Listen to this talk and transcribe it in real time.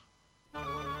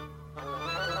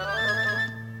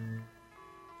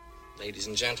Ladies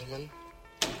and gentlemen,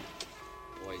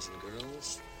 boys and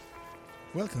girls,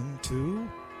 welcome to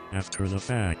After the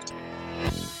Fact.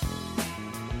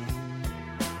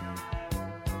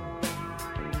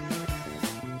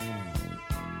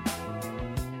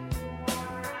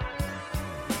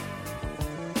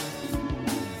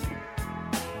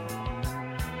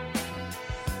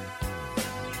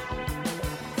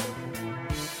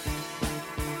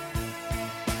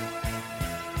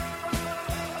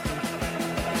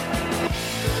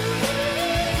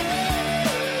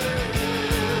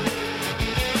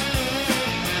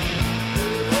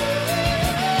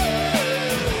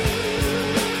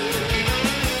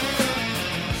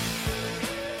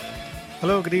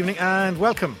 Hello, good evening, and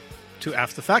welcome to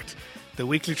After the Fact, the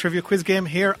weekly trivia quiz game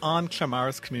here on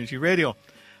Clamara's Community Radio.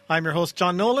 I'm your host,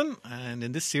 John Nolan, and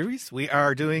in this series we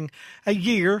are doing a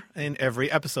year in every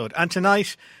episode. And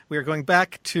tonight we are going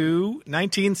back to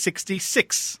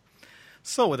 1966.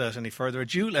 So without any further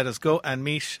ado, let us go and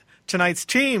meet tonight's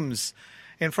teams.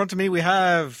 In front of me we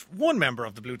have one member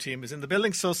of the blue team is in the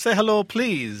building, so say hello,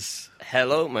 please.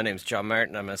 Hello, my name's John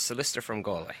Martin. I'm a solicitor from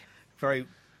Galway. Very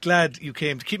glad you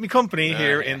came to keep me company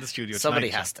here in the studio tonight.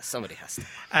 Somebody has to.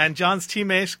 And John's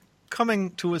teammate coming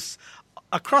to us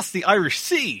across the Irish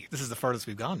Sea. This is the furthest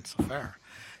we've gone so far.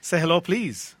 Say hello,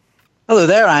 please. Hello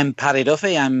there, I'm Paddy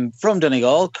Duffy. I'm from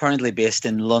Donegal, currently based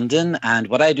in London, and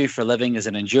what I do for a living is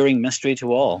an enduring mystery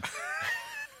to all.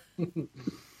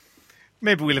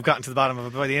 Maybe we'll have gotten to the bottom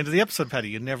of it by the end of the episode, Paddy.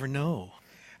 You never know.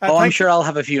 I'm sure I'll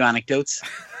have a few anecdotes.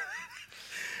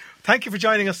 Thank you for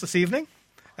joining us this evening.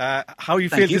 How you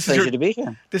feel? Thank you, pleasure to be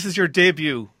here. This is your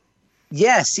debut.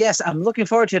 Yes, I'm looking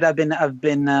forward to it. I've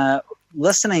been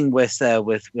listening with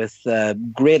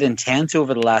great intent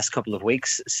over the last couple of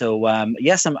weeks. So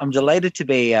yes, I'm delighted to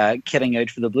be kitting out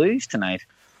for the Blues tonight.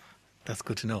 That's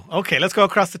good to know. Okay, let's go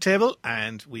across the table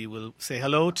and we will say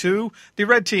hello to the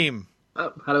red team.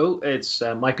 Hello, it's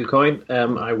Michael Coyne.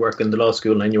 I work in the law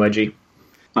school in UIG.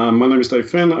 My name is Dave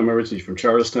Finn. I'm originally from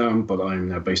Charlestown, but I'm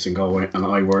now based in Galway, and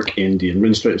I work in the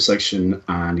administrative section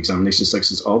and examination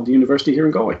sections of the university here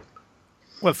in Galway.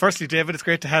 Well, firstly, David, it's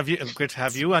great to have you. Great to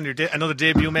have you and another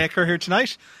debut maker here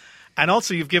tonight. And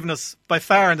also, you've given us, by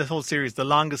far in the whole series, the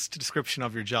longest description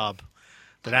of your job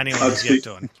that anyone has yet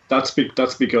done. That's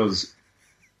because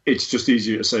it's just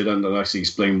easier to say than to actually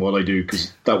explain what I do,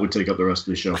 because that would take up the rest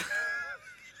of the show.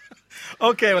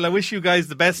 Okay, well, I wish you guys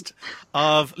the best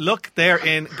of luck there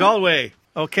in Galway.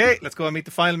 Okay, let's go and meet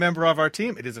the final member of our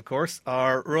team. It is, of course,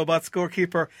 our robot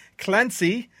scorekeeper,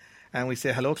 Clancy. And we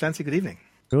say hello, Clancy. Good evening.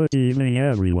 Good evening,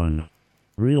 everyone.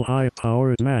 Real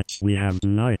high-powered match we have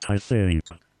tonight, I think.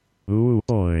 Ooh,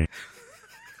 boy.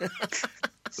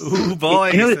 Ooh,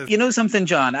 boy. You know something,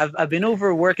 John? I've been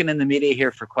over working in the media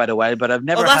here for quite a while, but I've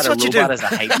never had a robot as a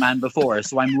hype man before.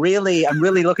 So I'm really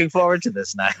looking forward to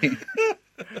this now.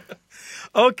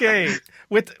 Okay,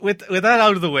 with that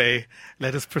out of the way,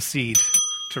 let us proceed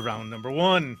to round number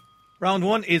one. Round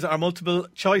one is our multiple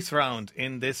choice round.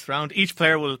 In this round, each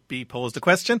player will be posed a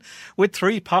question with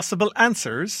three possible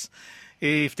answers.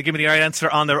 If they give me the right answer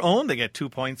on their own, they get 2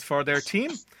 points for their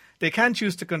team. They can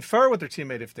choose to confer with their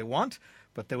teammate if they want,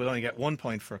 but they will only get 1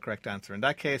 point for a correct answer. In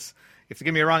that case, if they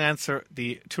give me a wrong answer,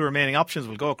 the two remaining options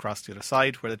will go across to the other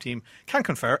side where the team can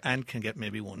confer and can get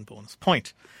maybe 1 bonus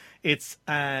point. It's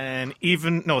an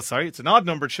odd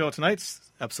numbered show tonight. It's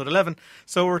episode 11.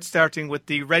 So we're starting with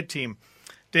the red team.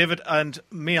 David and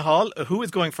Mia Hall, who is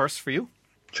going first for you?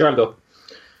 Sure, I'll go.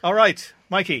 All right,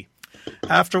 Mikey.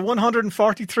 After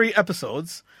 143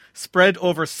 episodes, spread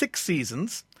over 6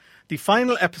 seasons, the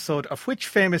final episode of which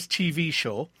famous TV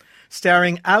show,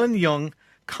 starring Alan Young,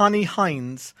 Connie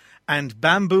Hines, and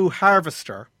Bamboo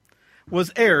Harvester,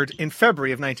 was aired in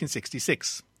February of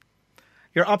 1966?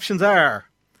 Your options are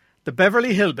The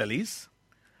Beverly Hillbillies,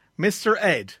 Mr.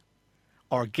 Ed,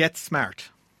 or Get Smart.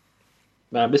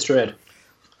 Mr. Ed.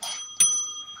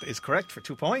 That is correct for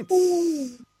 2 points.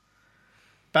 Ooh.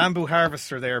 Bamboo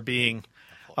Harvester there being,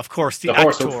 of course, the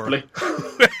actor.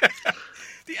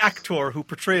 The actor who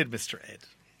portrayed Mr. Ed.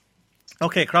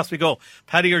 Okay, across we go.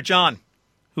 Paddy or John?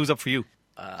 Who's up for you?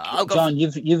 I'll go. John,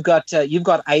 you've got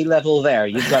eye level there.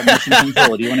 You've got mission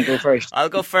control. Do you want to go first? I'll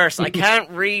go first. I can't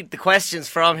read the questions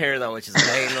from here though, which is a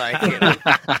pain.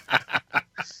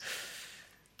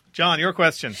 John, your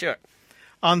question. Sure.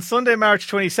 On Sunday, March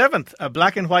 27th, a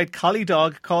black and white collie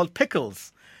dog called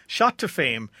Pickles shot to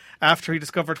fame after he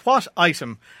discovered what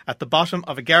item at the bottom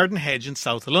of a garden hedge in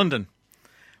South London?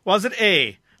 Was it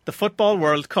A, the Football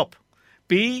World Cup,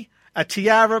 B, a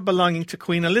tiara belonging to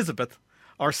Queen Elizabeth,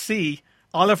 or C,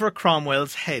 Oliver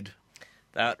Cromwell's head?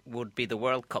 That would be the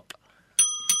World Cup.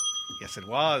 Yes, it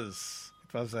was.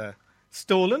 It was a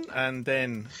stolen, and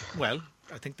then, well,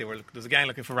 I think there's a gang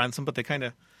looking for ransom, but they kind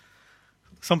of,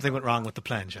 something went wrong with the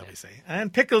plan, shall we say.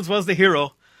 And Pickles was the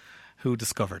hero who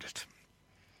discovered it.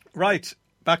 Right,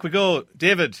 back we go.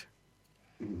 David.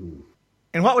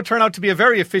 In what would turn out to be a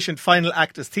very efficient final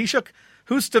act as Taoiseach,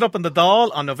 who stood up in the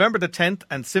Dáil on November the 10th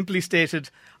and simply stated,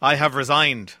 "I have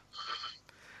resigned"?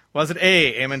 Was it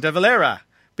A, Eamon de Valera,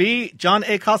 B, John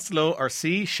A. Costello, or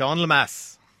C, Sean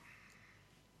Lemass?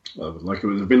 Well, like it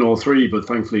would have been all three, but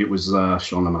thankfully it was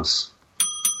Sean Lemass.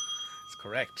 That's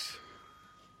correct.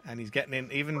 And he's getting in,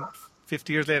 even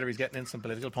 50 years later, he's getting in some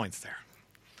political points there.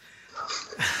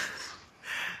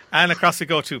 And across we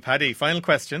go to Paddy. Final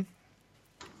question.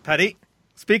 Paddy,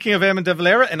 speaking of Eamon de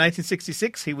Valera, in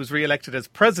 1966 he was re-elected as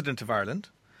President of Ireland.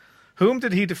 Whom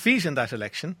did he defeat in that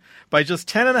election by just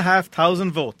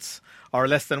 10,500 votes, or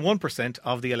less than 1%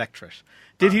 of the electorate?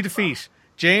 Did he defeat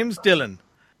James Dillon,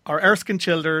 or Erskine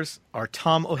Childers, or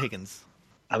Tom O'Higgins?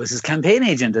 I was his campaign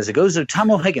agent, as it goes, of Tom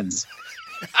O'Higgins.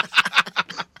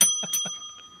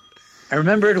 I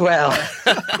remember it well.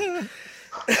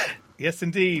 Yes,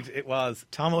 indeed, it was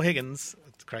Tom O'Higgins.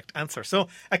 That's the correct answer. So,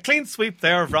 a clean sweep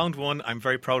there of round one. I'm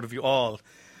very proud of you all.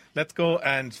 Let's go,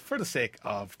 and for the sake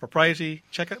of propriety,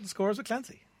 check out the scores with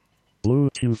Clancy. Blue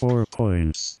team 4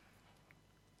 points.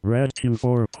 Red team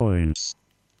 4 points.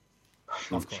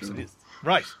 Of course it is.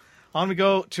 Right, on we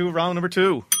go to round number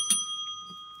 2.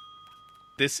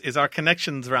 This is our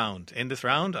connections round. In this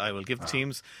round, I will give the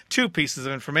teams 2 pieces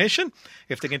of information.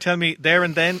 If they can tell me there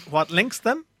and then what links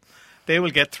them, they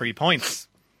will get 3 points.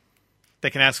 They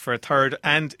can ask for a third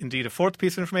and indeed a fourth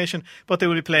piece of information, but they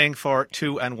will be playing for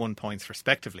 2 and 1 points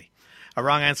respectively. A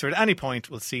wrong answer at any point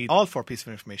will see all 4 pieces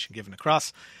of information given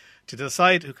across to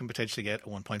decide who can potentially get a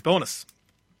 1 point bonus.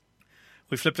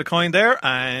 We flipped a coin there,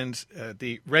 and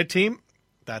the red team,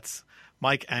 that's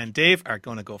Mike and Dave, are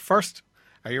going to go first.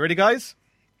 Are you ready, guys?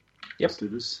 Yep. Let's do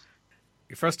this.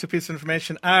 Your first 2 pieces of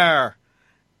information are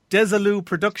Desilu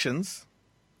Productions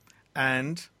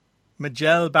and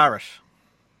Majel Barrett.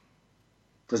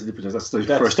 That's the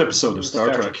first episode of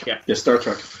Star Trek. Yeah. Star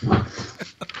Trek.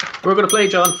 We're going to play,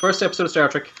 John. First episode of Star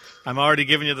Trek. I'm already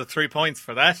giving you the 3 points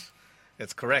for that.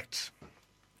 It's correct.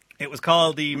 It was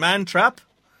called The Man Trap,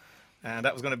 and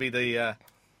that was going to be the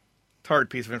third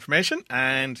piece of information,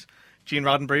 and Gene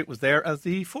Roddenberry was there as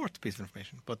the 4th piece of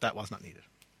information, but that was not needed.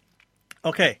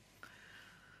 Okay.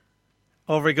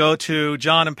 Over we go to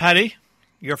John and Paddy.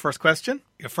 Your first question.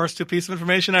 Your first 2 pieces of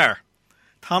information are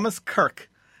Thomas Kirk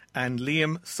and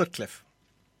Liam Sutcliffe.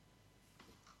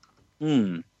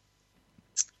 Thomas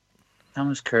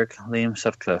Kirk, Liam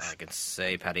Sutcliffe. I can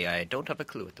say, Paddy, I don't have a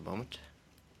clue at the moment.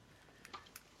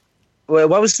 Well,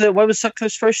 what was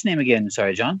Sutcliffe's first name again?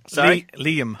 Sorry, John. Sorry?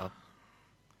 Liam.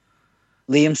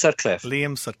 Liam Sutcliffe.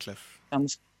 Liam Sutcliffe.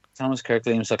 Thomas Kirk,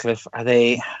 Liam Sutcliffe. Are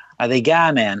they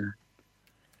GA men?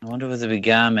 I wonder whether they be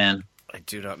GA men. I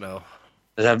do not know.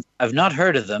 But I've not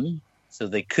heard of them, so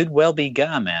they could well be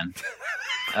GA men.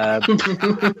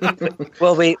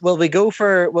 Will we go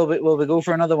for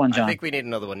another one, John? I think we need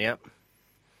another one, yeah.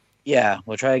 Yeah,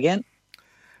 we'll try again.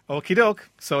 Okie doke.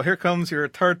 So here comes your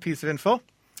third piece of info.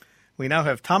 We now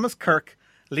have Thomas Kirk,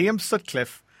 Liam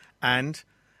Sutcliffe, and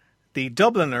the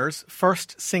Dubliners'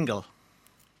 first single.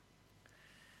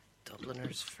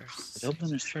 Dubliners' first.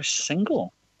 Dubliners' first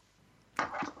single. I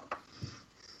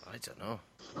don't know.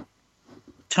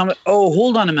 Thomas. Oh,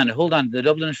 hold on a minute. Hold on. The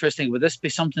Dubliners' first single. Would this be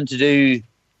something to do?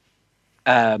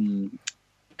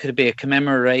 Could it be a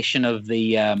commemoration of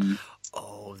the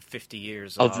 50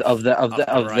 years of the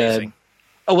Rising.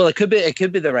 Oh well, it could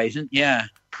be the Rising. Yeah,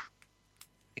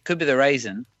 it could be the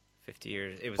Rising. 50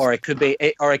 years. It was, or it could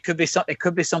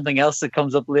be something else that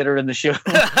comes up later in the show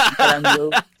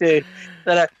that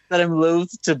I'm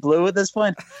loath to blow at this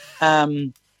point.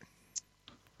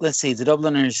 Let's see. The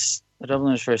Dubliners'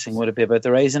 first thing, would it be about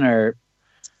the Rising, or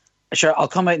sure? I'll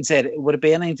come out and say it. Would it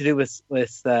be anything to do with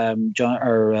John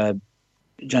or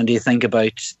John? Do you think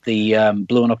about the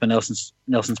blowing up of Nelson's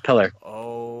pillar?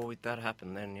 Oh, that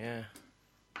happened then, yeah.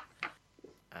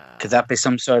 Could that be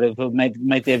some sort of?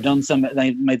 Might they have done some?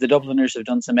 Might the Dubliners have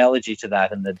done some elegy to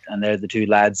that, and they're the 2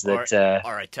 lads that.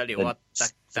 Or I tell you what,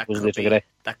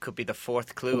 that could be the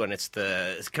 4th clue, and it's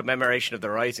the commemoration of the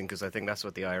Rising, because I think that's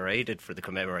what the IRA did for the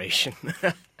commemoration.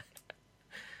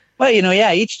 Well,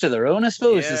 each to their own, I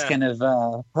suppose. Yeah. It's kind of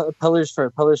pillars for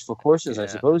courses, I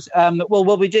suppose. Well,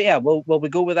 will we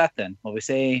go with that then? Will we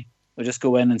say we'll just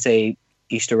go in and say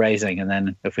Easter Rising, and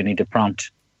then if we need to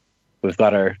prompt, we've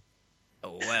got our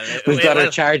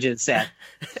our charges set.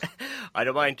 I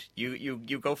don't mind. You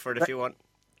go for it if you want.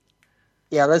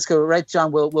 Yeah, let's go. Right,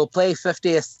 John. We'll play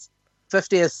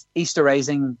 50th Easter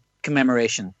Rising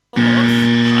commemoration.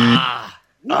 Oh,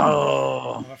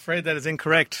 I'm afraid that is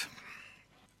incorrect.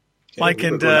 Okay, Mike we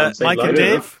and could go down the same Mike and line,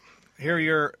 Dave, here are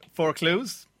your 4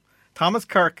 clues. Thomas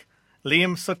Kirk,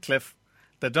 Liam Sutcliffe,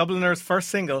 the Dubliners' first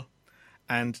single,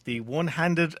 and the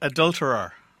one-handed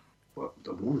adulterer. What,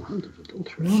 the one-handed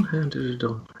adulterer? One-handed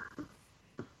adulterer.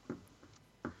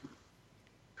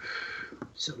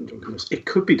 7 Drunken Nights. It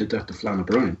could be the death of Flann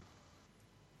O'Brien.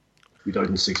 He died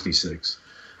in '66.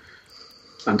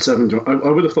 And I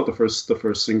would have thought the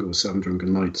first single was 7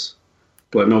 Drunken Nights.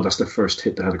 But I know that's their first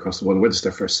hit they had across the world. Whether it's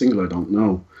their first single, I don't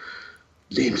know.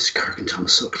 Liam Kirk and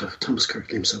Thomas Sutcliffe. Thomas Kirk,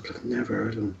 Liam Sutcliffe. Never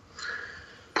heard of him.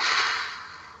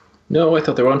 No, I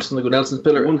thought they were onto something with Nelson's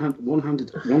Pillar.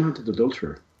 One-handed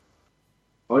adulterer.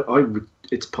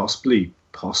 It's possibly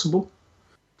possible,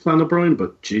 Flann O'Brien,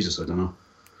 but Jesus, I don't know.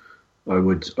 I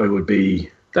would be.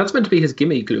 That's meant to be his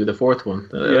gimme clue, the 4th one.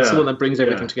 That's the one that brings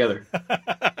everything together.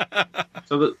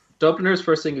 So the Dubliners'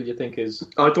 first single, you think, is?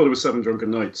 I thought it was 7 Drunken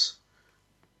Nights.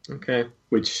 Okay.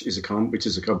 Which is a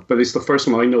but it's the first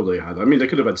one I know they had. I mean, they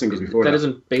could have had singles before that. That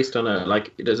isn't based on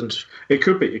it doesn't. It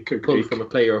could be. It could pull from a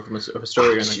play or from a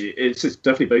story. Or anything. It's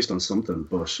definitely based on something.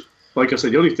 But like I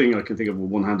said, the only thing I can think of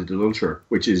with one-handed adulterer,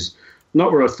 which is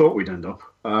not where I thought we'd end up,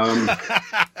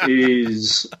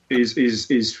 is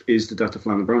the death of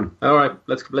Flann O'Brien. All right,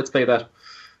 let's play that.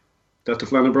 Death of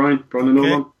Flann O'Brien. Brian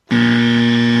Okay.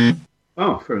 Nolan.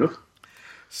 Oh, fair enough.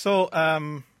 So,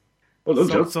 Well done,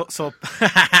 Joe. so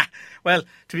well,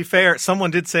 to be fair, someone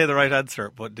did say the right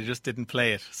answer, but they just didn't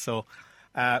play it. So,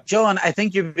 John, I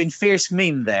think you've been fierce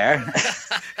mean there.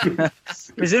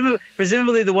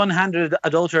 Presumably, the one-handed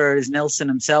adulterer is Nelson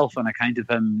himself on account of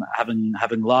him having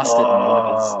lost it in one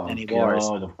of his many wars.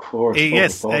 Of course.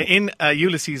 yes, in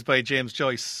Ulysses by James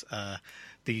Joyce,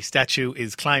 the statue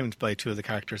is climbed by 2 of the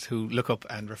characters who look up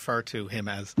and refer to him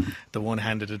as the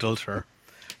one-handed adulterer.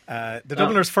 The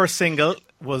Dubliners' first single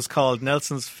was called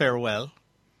Nelson's Farewell.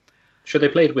 Sure, they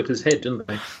played with his head, didn't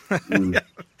they? Yeah,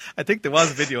 I think there was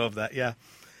a video of that, yeah.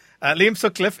 Liam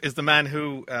Sutcliffe is the man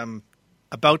who,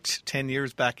 about 10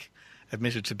 years back,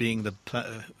 admitted to being the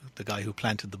guy who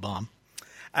planted the bomb.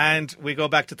 And we go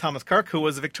back to Thomas Kirk, who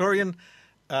was a Victorian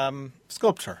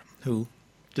sculptor who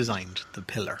designed the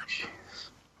pillar.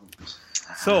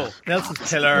 So, Nelson's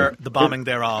Pillar, the bombing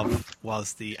thereof,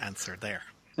 was the answer there.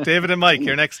 David and Mike,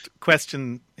 your next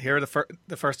question. Here are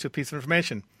the first 2 pieces of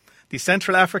information. The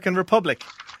Central African Republic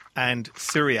and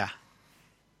Syria.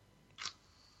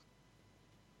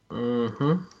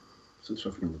 Mm-hmm. Central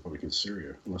African Republic and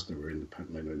Syria, unless they were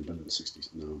independent in the 60s.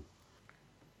 No.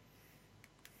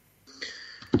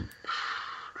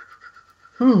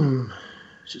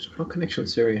 What connection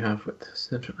does Syria have with the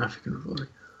Central African Republic?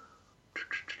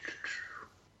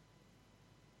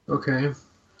 Okay.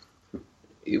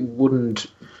 It wouldn't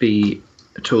be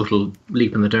a total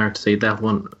leap in the dark to say that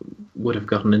one would have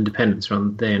gotten independence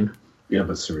from then. Yeah,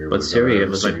 but Syria. But Syria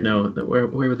was like, no. Where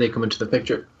would they come into the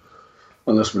picture?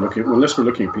 Unless we're looking at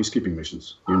peacekeeping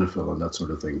missions, UNIFIL and that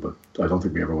sort of thing. But I don't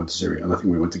think we ever went to Syria. And I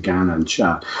think we went to Ghana and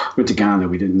Chad. We went to Ghana.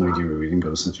 We didn't Nigeria. We didn't go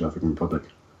to Central African Republic.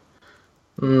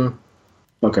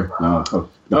 Okay. No.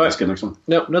 Let's get next one.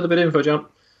 No, another bit of info, John.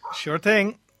 Sure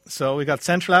thing. So we got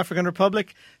Central African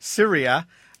Republic, Syria,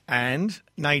 and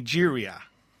Nigeria.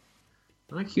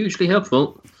 Not hugely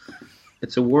helpful.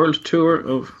 It's a world tour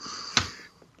of...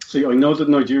 See, I know that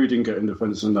Nigeria didn't get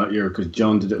independence in that year because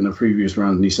John did it in a previous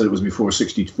round and he said it was before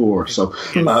 64. So,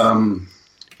 okay,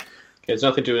 it's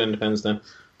nothing to do with independence then.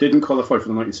 Didn't qualify for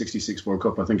the 1966 World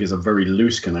Cup, I think, is a very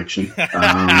loose connection.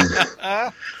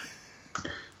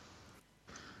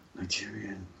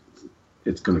 Nigeria.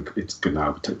 It's good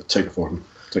now. Take it for him.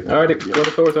 All right, go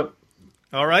to fourth one.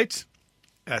 All right.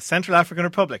 Central African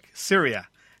Republic, Syria,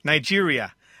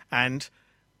 Nigeria, and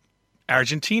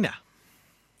Argentina.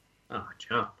 Oh,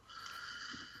 John.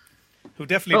 Who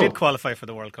definitely did qualify for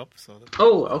the World Cup. So.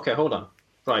 Okay, hold on.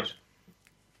 Right.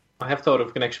 I have thought of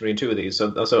a connection between 2 of these.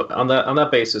 So on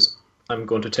that basis, I'm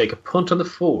going to take a punt on the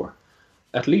 4.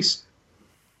 At least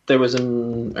there was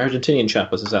an Argentinian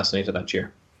chap was assassinated that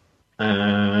year.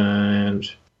 And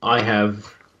I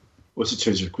have... Was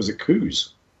it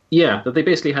coups? Yeah, that they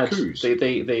basically had... Coups?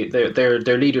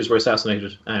 Their leaders were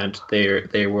assassinated and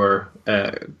they were...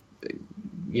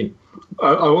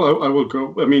 I will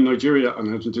go. I mean, Nigeria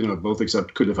and Argentina both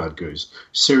could have had coups.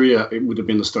 Syria, it would have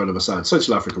been the start of Assad.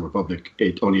 Central African Republic,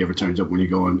 it only ever turns up when you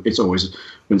go on. It's always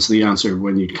when it's the answer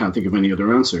when you can't think of any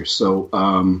other answer. So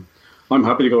I'm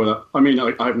happy to go with that. I mean,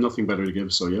 I have nothing better to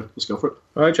give. So yeah, let's go for it.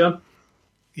 All right, John.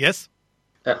 Yes.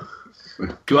 Do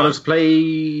you want us to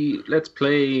play? Let's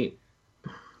play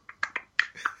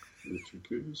Military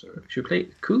coups, or Should we play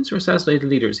coups or assassinated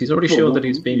leaders? He's already shown that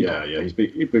he's been. Yeah, he's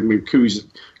been coups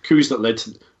that led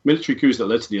to military coups that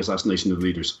led to the assassination of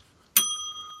leaders.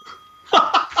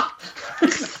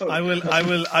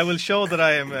 I will show that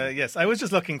I am. Yes, I was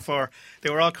just looking for. They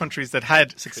were all countries that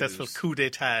had successful coup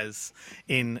d'états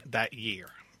in that year,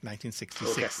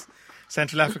 1966. Okay.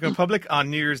 Central African Republic on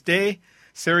New Year's Day.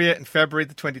 Syria in February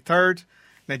the 23rd.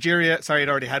 Nigeria, it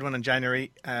already had one on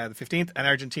January the 15th, and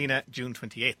Argentina June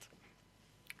 28th.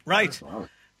 Right, wow.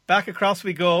 Back across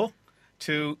we go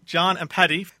to John and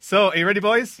Paddy. So, are you ready,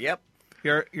 boys? Yep.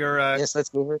 Yes, let's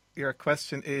go over it. Your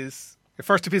question is, your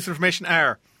first two pieces of information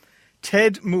are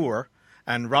Ted Moore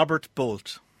and Robert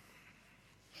Bolt.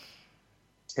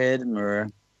 Ted Moore,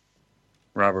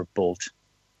 Robert Bolt.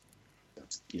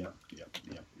 Yeah.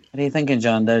 What are you thinking,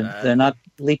 John? They're not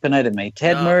leaping out at me.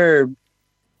 Ted Moore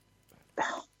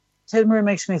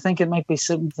makes me think it might be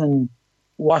something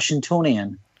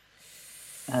Washingtonian.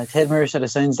 Ted Moore sort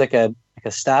of sounds like a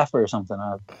staffer or something.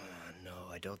 No,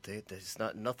 I don't think there's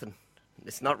nothing.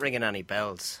 It's not ringing any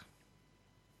bells.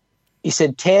 You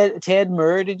said Ted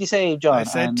Moore, did you say, John? I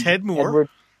said Ted Moore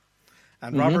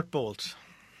and Robert Bolt.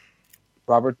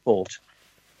 Robert Bolt.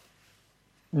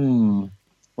 Well,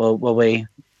 will we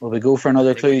go for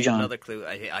another clue, John? Another clue.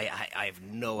 I have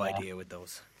no idea with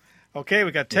those. Okay,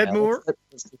 we got Ted Moore,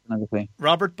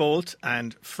 Robert Bolt,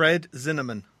 and Fred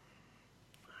Zinnemann.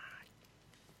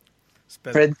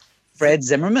 Fred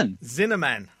Zimmerman.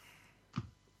 Zinnemann.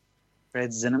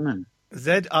 Fred Zinnemann.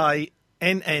 Zinnemann.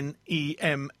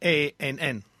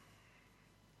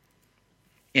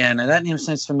 Yeah, now that name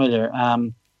sounds familiar. I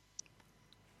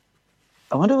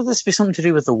wonder would this be something to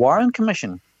do with the Warren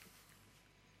Commission?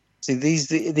 See,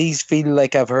 these feel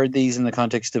like I've heard these in the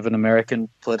context of an American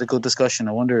political discussion.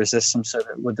 I wonder,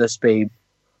 would this be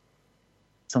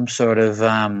some sort of,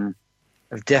 I've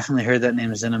definitely heard that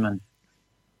name, Zinnemann.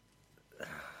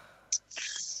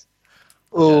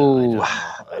 Oh,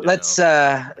 let's,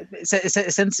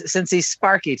 since he's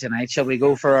sparky tonight, shall we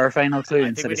go for our final clue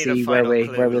instead of see where we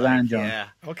land, John? Yeah.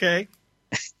 Okay.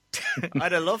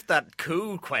 I'd have loved that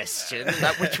coup question,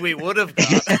 that which we would have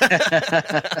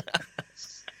got.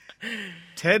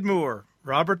 Ted Moore,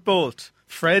 Robert Bolt,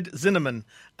 Fred Zinnemann,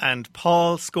 and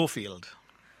Paul Schofield.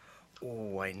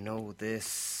 Oh, I know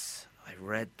this. I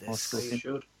read this. You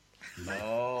should.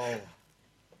 No.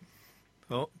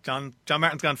 Oh, John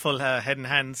Martin's gone full head and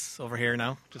hands over here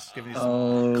now. Just giving you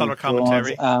some colour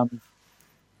commentary. I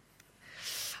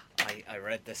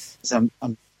read this.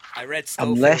 I read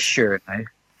Schofield. I'm less sure now.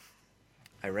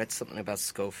 I read something about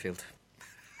Schofield.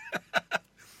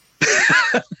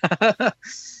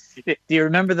 Do you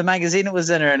remember the magazine it was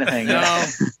in or anything? No.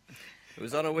 It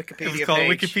was on a Wikipedia It was called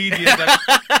page. Wikipedia.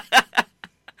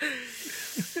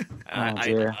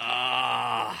 Dear.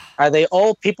 Are they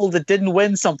all people that didn't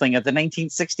win something at the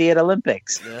 1968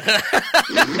 Olympics?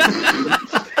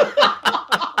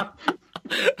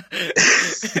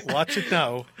 Watch it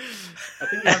now. I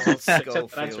think you have to accept the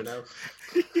answer now.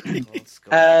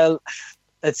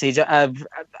 Let's see. I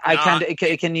can't.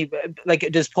 Can you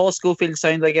Does Paul Schofield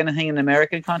sound like anything in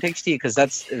American context to you? Because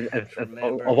that's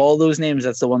of all those names,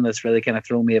 that's the one that's really kind of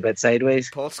thrown me a bit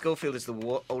sideways. Paul Schofield is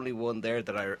the only one there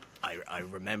that I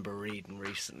remember reading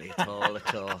recently at all,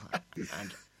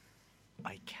 and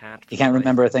I can't. You can't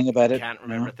remember a thing about it. I can't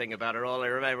remember a thing about it. All I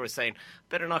remember was saying,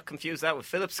 "Better not confuse that with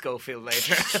Philip Schofield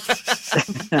later."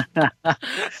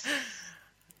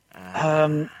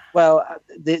 Well,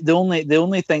 the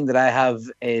only thing that I have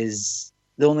is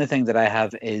the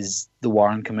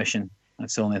Warren Commission.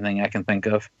 That's the only thing I can think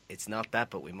of. It's not that,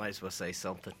 but we might as well say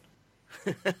something.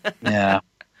 Yeah.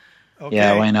 Okay.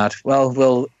 Yeah, why not?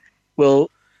 Well, we'll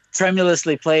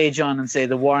tremulously play, John, and say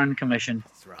the Warren Commission.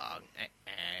 It's wrong.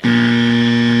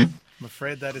 I'm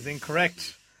afraid that is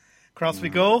incorrect. Across we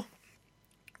go,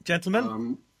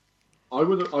 gentlemen.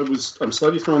 I'm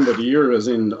slightly thrown by the year, as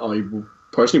in I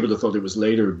personally would have thought it was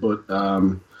later, but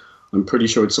I'm pretty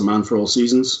sure it's A Man for All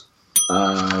Seasons.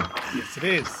 Yes, it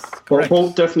is.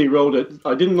 Paul definitely wrote it.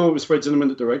 I didn't know it was Fred Zinnemann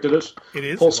that directed it. It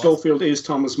is. Paul Schofield is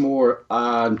Thomas More,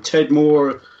 and Ted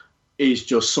Moore is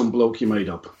just some bloke you made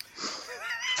up.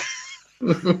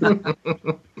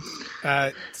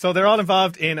 So they're all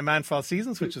involved in A Man for All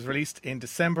Seasons, which was released in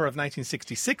December of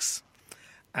 1966.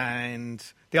 And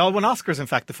they all won Oscars, in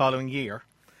fact, the following year.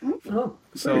 Oh,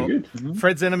 very good.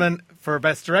 Fred Zinnemann for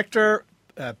Best Director,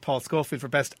 Paul Schofield for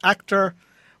Best Actor,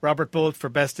 Robert Bolt for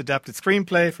Best Adapted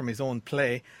Screenplay from his own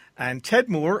play, and Ted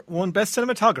Moore won Best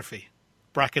Cinematography,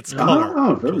 brackets colour.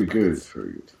 Oh, very good,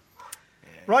 very good.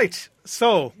 Right,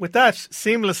 so with that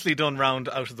seamlessly done round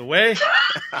out of the way,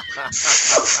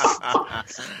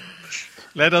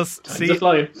 Let us Time's see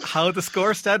a-flying. how the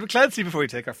score stand with Clancy before we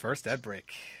take our first ad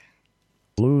break.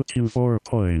 Blue team 4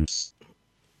 points.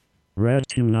 Red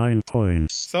team 9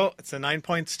 points. So it's a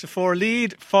 9-4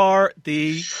 lead for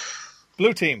the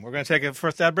blue team. We're going to take a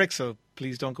first ad break, so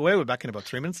please don't go away. We'll be back in about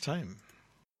 3 minutes' time.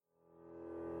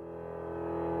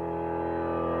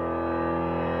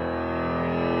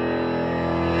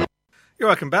 You're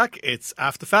welcome back. It's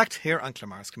After the Fact here on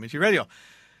Clamars Community Radio.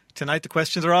 Tonight the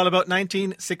questions are all about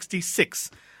 1966.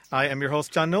 I am your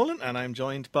host, John Nolan, and I'm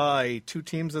joined by two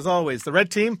teams as always. The red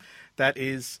team, that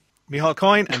is Micheál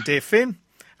Coyne and Dave Finn,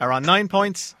 are on 9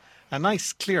 points. A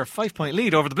nice, clear 5-point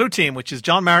lead over the blue team, which is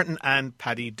John Martin and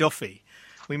Paddy Duffy.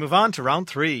 We move on to round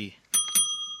 3.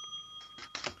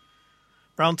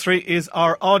 Round 3 is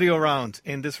our audio round.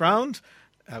 In this round,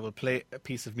 I will play a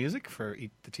piece of music for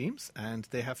the teams, and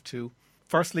they have to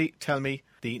firstly tell me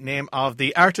the name of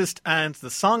the artist and the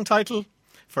song title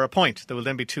for a point. There will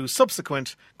then be 2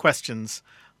 subsequent questions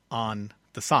on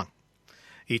the song.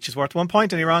 Each is worth 1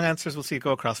 point. Any wrong answers will see it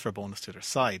go across for a bonus to their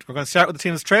side. We're going to start with the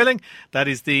team that's trailing. That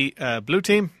is the blue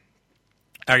team.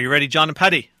 Are you ready, John and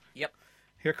Paddy? Yep.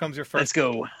 Here comes your Let's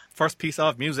go. first piece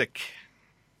of music.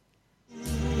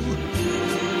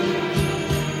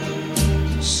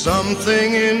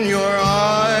 Something in your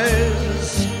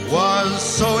eyes was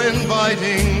so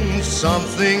inviting.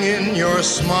 Something in your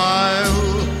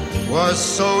smile was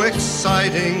so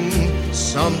exciting.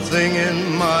 Something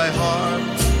in my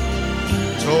heart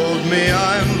told me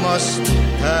I must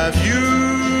have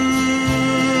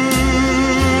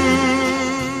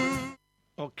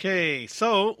you. Okay,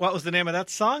 so what was the name of that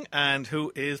song and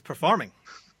who is performing?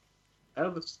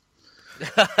 Elvis.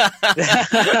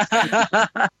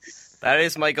 That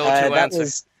is my go-to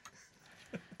answer.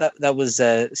 That was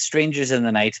Strangers in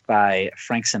the Night by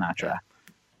Frank Sinatra.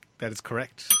 That is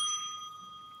correct.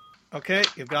 Okay,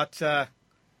 you've got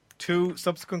 2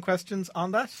 subsequent questions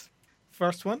on that.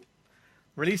 First one,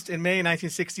 released in May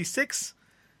 1966,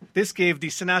 this gave the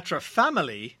Sinatra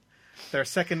family their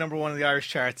second number 1 in the Irish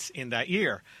charts in that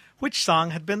year. Which song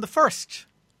had been the first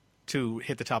to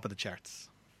hit the top of the charts?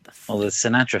 Well, the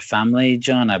Sinatra family,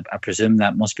 John, I presume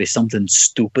that must be something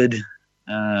stupid,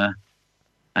 I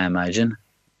imagine.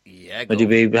 Yeah. Would you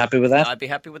be happy with that? I'd be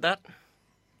happy with that.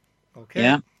 Okay.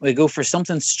 Yeah, we go for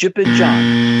something stupid,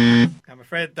 John. I'm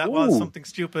afraid that was something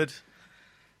stupid.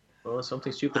 Oh,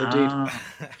 something stupid indeed.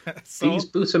 So, These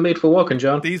boots are made for walking,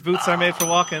 John. These boots are made for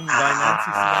walking by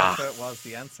Nancy Sinatra was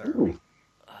the answer. Ooh.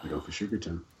 I go for Sugar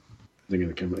Town. I think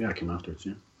it came afterwards,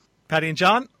 yeah. Paddy and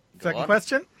John, Go second on.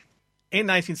 question. In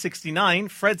 1969,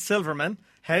 Fred Silverman,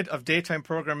 head of daytime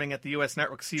programming at the US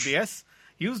network CBS,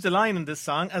 used a line in this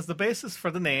song as the basis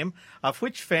for the name of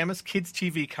which famous kids'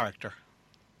 TV character?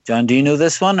 John, do you know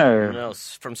this one or No,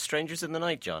 it's from Strangers in the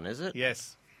Night, John, is it?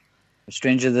 Yes.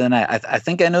 Stranger Than I? I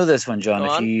think I know this one, John. Go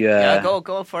if on. you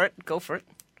Go for it. Go for it.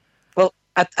 Well,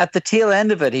 at the tail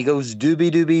end of it, he goes dooby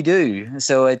dooby doo.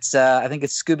 So it's I think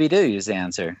it's Scooby Doo is the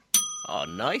answer. Oh,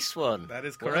 nice one. That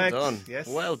is correct. Well done. Yes.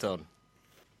 Well done.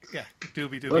 Yeah.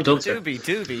 Doobie doobie. Well done, sir. Doobie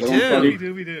doobie Well done, doo. buddy.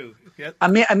 Doobie doobie doo. Yeah.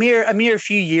 A mere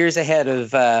few years ahead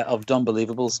of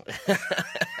Dunbelievables.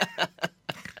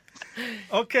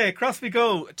 Okay, across we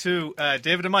go to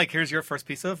David and Mike. Here's your first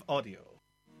piece of audio.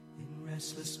 In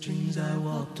restless dreams I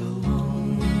walked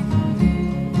alone,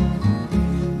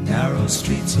 narrow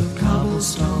streets of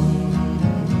cobblestone,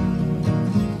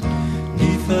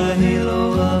 neath the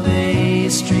halo of a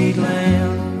street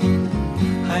lamp,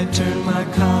 I turned my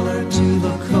collar to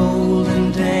the cold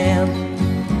and damp.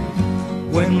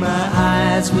 When my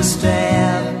eyes were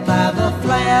stabbed by the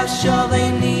flash of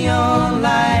a neon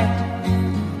light,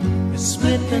 it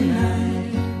split the night.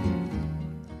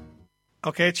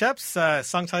 Okay, chaps,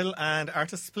 song title and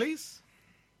artists, please.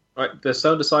 All right, The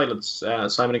Sound of Silence,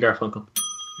 Simon and Garfunkel.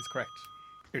 Is correct.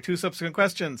 Your 2 subsequent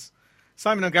questions.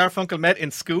 Simon and Garfunkel met in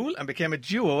school and became a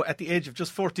duo at the age of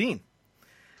just 14.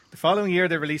 The following year,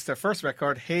 they released their first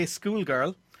record, Hey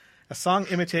Schoolgirl, a song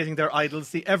imitating their idols,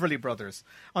 the Everly Brothers.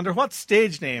 Under what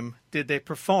stage name did they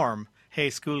perform Hey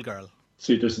Schoolgirl?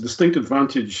 See, there's a distinct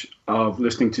advantage of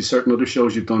listening to certain other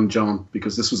shows you've done, John,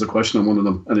 because this was a question on one of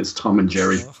them, and it's Tom and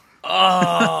Jerry.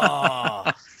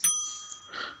 Oh.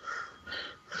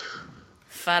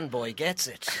 Fanboy gets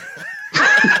it.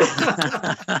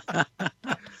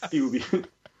 He would be.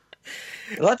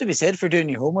 A lot to be said for doing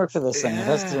your homework for this thing.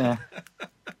 That's,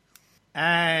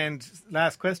 And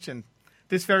last question.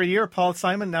 This very year, Paul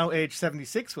Simon, now age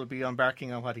 76, will be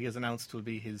embarking on what he has announced will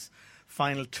be his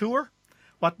final tour.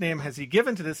 What name has he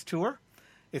given to this tour?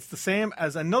 It's the same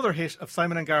as another hit of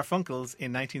Simon and Garfunkel's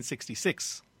in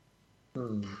 1966.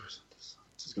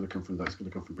 This is going to come from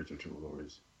Bridget Joe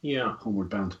Lowry's Yeah. Homeward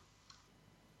Bound.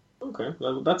 Okay,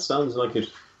 well, that sounds like it.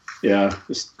 Yeah,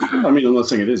 I mean, I'm not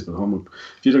saying it is, but Homeward.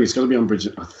 If you look, it's got to be on Bridge.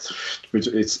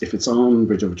 If it's on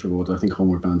Bridge Over Troubled Water, I think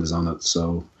Homeward Bound is on it.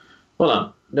 So, Hold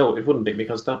on, no, it wouldn't be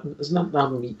because that isn't that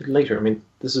album later. I mean,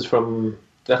 this is from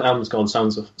that album's called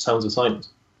Sounds of Silence.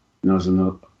 no, it's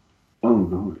not. Oh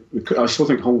no, I still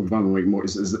think Homeward Bound will make more.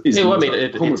 Yeah, well, I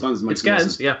mean, Homeward Bound it's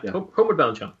Gaz, yeah. Homeward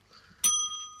Bound, John.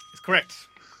 It's correct.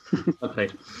 Well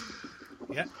played.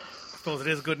 Yeah, I suppose it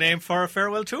is a good name for a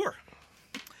farewell tour.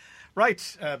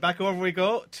 Right, back over we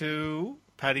go to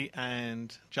Paddy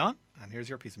and John, and here's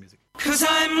your piece of music. 'Cause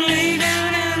I'm leaving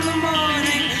in the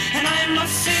morning, and I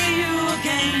must see you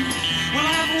again. We'll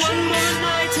have one more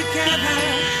night together,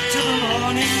 till the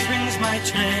morning brings my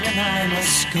train, and I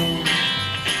must go.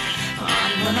 Oh,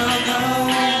 no, no, no.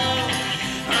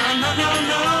 Oh, no, no,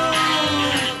 no.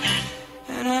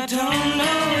 And I don't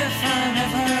know if I'm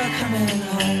ever coming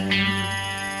home.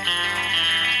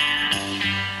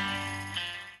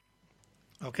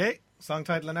 Okay, song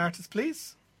title and artist,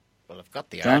 please. Well, I've got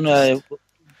the John, artist.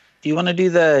 do you want to do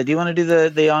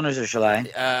the honors, or shall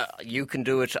I? You can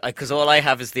do it because all I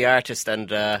have is the artist,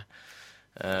 and I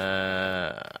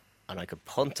could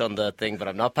punt on the thing, but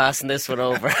I'm not passing this one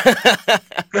over.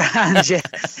 Grand,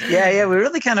 yeah. We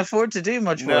really can't afford to do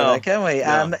much more, can we?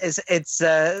 No. It's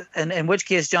in which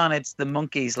case, John, it's the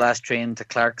Monkees' Last Train to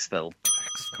Clarksville.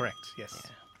 Correct. Yes.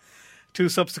 Yeah. 2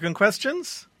 subsequent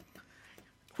questions.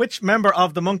 Which member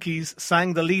of the Monkees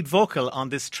sang the lead vocal on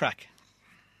this track?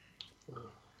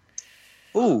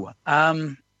 Ooh, I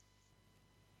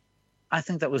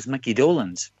think that was Mickey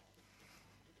Dolenz.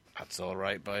 That's all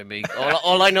right by me.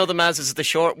 All I know them as is the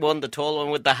short one, the tall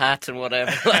one with the hat and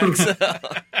whatever.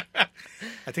 I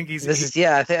think he's. I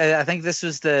think this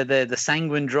was the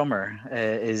sanguine drummer.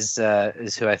 Is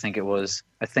who I think it was.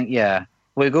 I think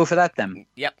We'll go for that then.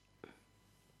 Yep.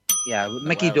 Yeah,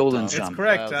 Mickey Dolenz. It's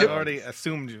correct. I already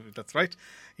assumed that's right.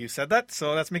 You said that,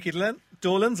 so that's Mickey Dolenz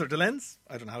or Dolenz.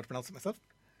 I don't know how to pronounce it myself.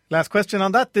 Last question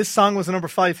on that. This song was a number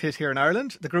 5 hit here in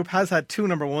Ireland. The group has had 2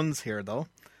 number 1s here, though.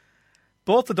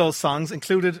 Both of those songs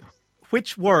included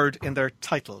which word in their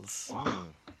titles?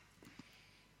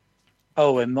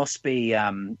 Oh, it must be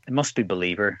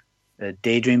Believer,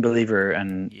 Daydream Believer,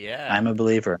 and I'm a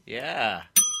Believer. Yeah.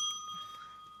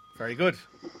 Very good.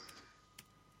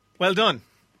 Well done.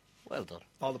 Well done.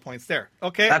 All the points there.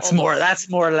 Okay. That's more like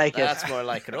it. That's more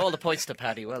like it. All the points to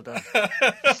Paddy. Well done.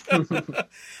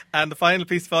 And the final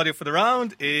piece of audio for the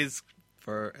round is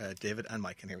for David and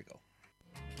Mike. And here we go.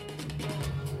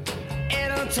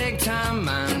 It'll take time,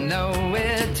 I know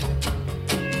it,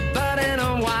 but in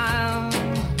a while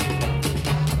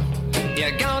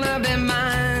you're gonna be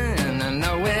mine, I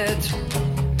know it.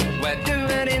 We'll do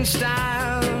it in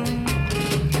style,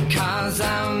 'cause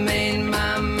I made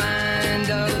my mind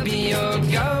up, you're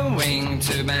going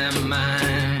to be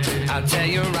mine. I'll tell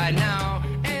you right now,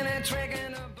 ain't a trick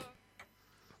in a book.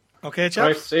 Okay, chaps.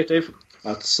 Right, say it, Dave.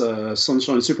 That's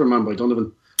Sunshine Superman by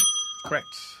Donovan. Correct.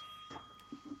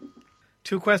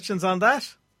 2 questions on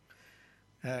that.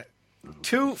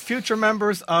 2 future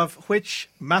members of which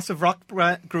massive rock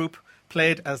group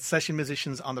played as session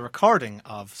musicians on the recording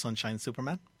of Sunshine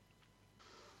Superman?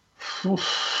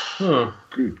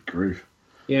 Good grief.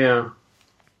 Yeah.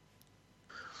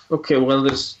 Okay, well,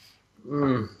 there's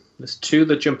 2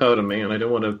 that jump out at me, and I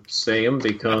don't want to say them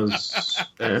because...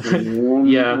 One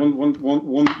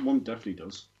definitely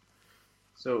does.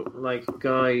 So, like,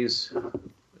 guys...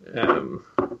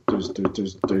 There's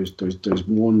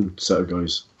one set of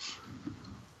guys.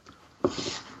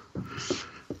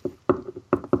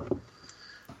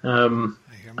 And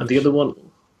the other one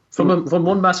from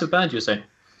one massive band, you say?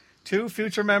 2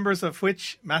 future members of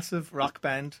which massive rock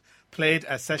band played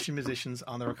as session musicians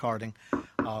on the recording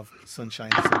of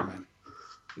Sunshine Superman?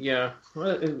 Yeah,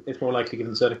 well, it's more likely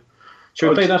given the setting. Should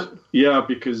we play that? Yeah,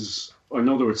 because I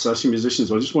know there were session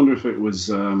musicians. I just wonder if it was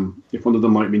if one of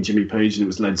them might have been Jimmy Page and it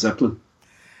was Led Zeppelin.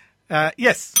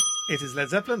 Yes, it is Led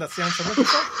Zeppelin. That's the answer I'm looking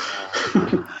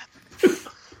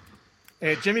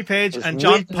for. Jimmy Page and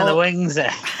John Paul. The wings.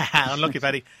 Unlucky,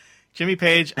 Paddy. Jimmy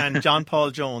Page and John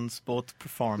Paul Jones both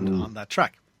performed on that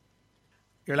track.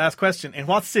 Your last question. In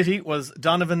what city was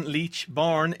Donovan Leitch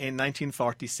born in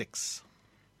 1946?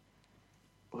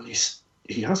 Well,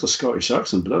 he has a Scottish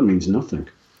accent, but that means nothing.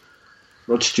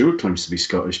 Rod Stewart claims to be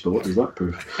Scottish, but what does that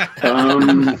prove?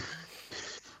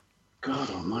 God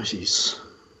almighty.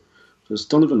 There's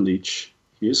Donovan Leitch.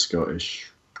 He is Scottish.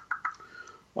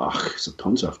 It's a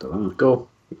punt after that. Go.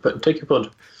 Take your punt.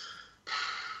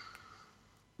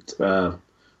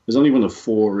 There's only one of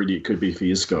 4 really it could be if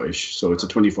he is Scottish, so it's a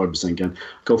 25% again.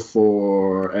 Go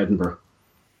for Edinburgh.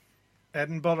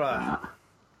 Edinburgh.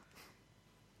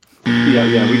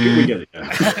 Yeah, we get it.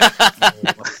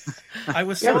 Yeah. I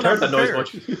was You so haven't not heard that noise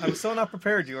prepared. much. I was so not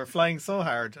prepared. You were flying so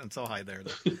hard and so high there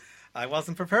that I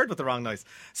wasn't prepared with the wrong noise.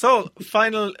 So,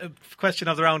 final question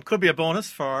of the round could be a bonus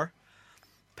for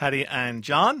Paddy and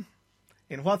John.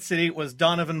 In what city was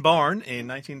Donovan born in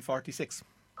 1946?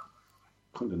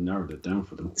 Couldn't have narrowed it down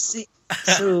for them. See,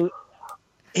 so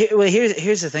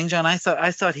here's the thing, John. I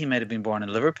thought he might have been born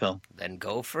in Liverpool. Then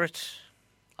go for it.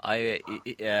 But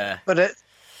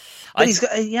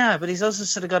he's also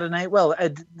sort of got a night. Well,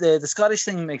 the Scottish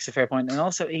thing makes a fair point, and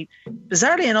also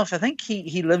bizarrely enough, I think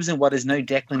he lives in what is now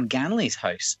Declan Ganley's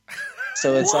house.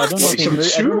 So it's I don't know if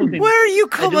he moved. Where are you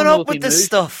coming up with this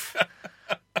stuff?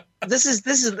 This is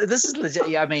legit.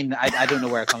 Yeah, I mean, I don't know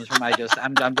where it comes from.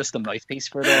 I'm just a mouthpiece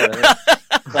for it.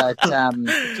 But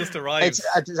It just arrived.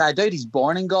 I doubt he's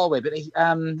born in Galway, but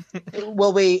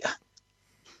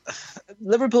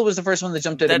Liverpool was the first one that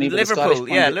jumped out at me. Liverpool,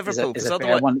 Liverpool is a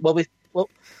fair one.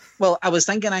 Well, I was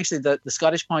thinking actually that the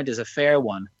Scottish point is a fair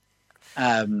one.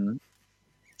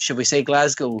 Should we say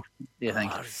Glasgow? Do you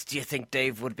think? Do you think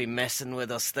Dave would be messing with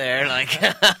us there? Like,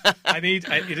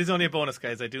 it is only a bonus,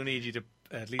 guys. I do need you to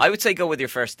at least. I would say go with your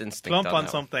first instinct. Plump on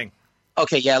something.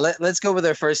 Okay, yeah. Let's go with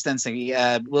our first instinct.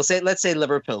 Let's say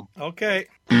Liverpool. Okay.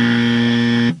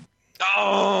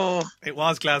 Oh, it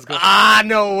was Glasgow. Ah,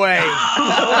 no way.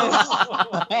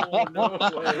 No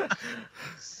way.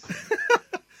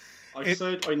 I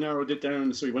said I narrowed it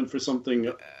down, so we went for something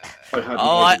I had.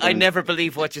 I never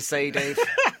believe what you say, Dave.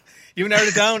 You narrowed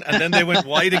it down, and then they went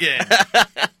wide again.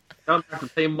 John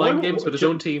playing mind games with his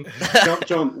own team.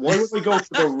 John, why would we go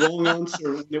for the wrong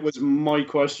answer when it was my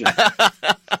question?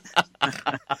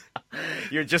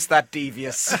 You're just that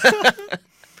devious.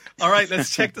 All right,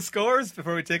 let's check the scores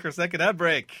before we take our second ad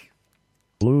break.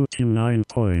 Blue team 9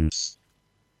 points.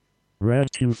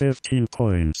 Red team 15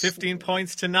 points. 15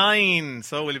 points to 9.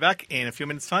 So we'll be back in a few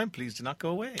minutes' time. Please do not go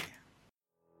away.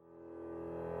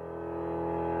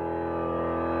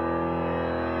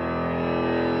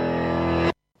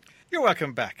 You're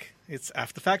welcome back. It's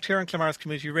After the Fact here on Clamars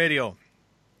Community Radio.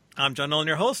 I'm John Nolan,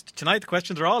 your host. Tonight the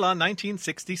questions are all on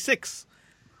 1966.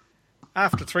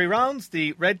 After 3 rounds,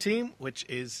 the red team, which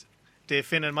is Dave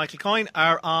Finn and Michael Coyne,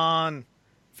 are on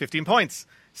 15 points.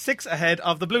 6 ahead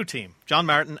of the blue team, John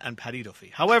Martin and Paddy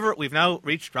Duffy. However, we've now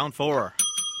reached round 4.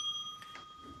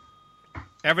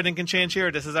 Everything can change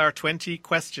here. This is our 20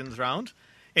 questions round.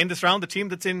 In this round, the team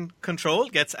that's in control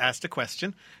gets asked a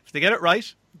question. If they get it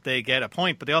right, they get a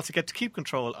point, but they also get to keep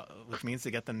control, which means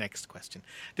they get the next question.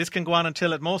 This can go on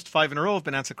until at most 5 in a row have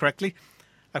been answered correctly,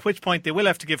 at which point they will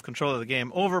have to give control of the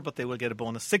game over, but they will get a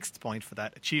bonus 6th point for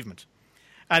that achievement.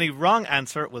 Any wrong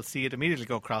answer will see it immediately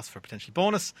go across for a potential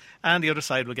bonus, and the other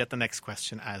side will get the next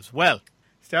question as well.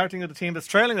 Starting with the team that's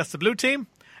trailing, that's the blue team.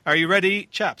 Are you ready,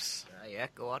 chaps? Yeah,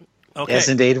 go on. Okay. Yes,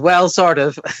 indeed. Well, sort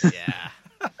of. Yeah.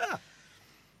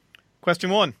 Question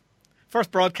 1.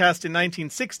 First broadcast in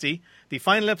 1960, the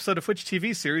final episode of which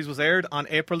TV series was aired on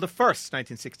April the 1st,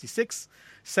 1966,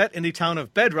 set in the town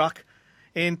of Bedrock.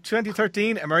 In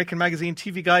 2013, American Magazine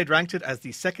TV Guide ranked it as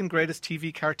the second greatest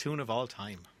TV cartoon of all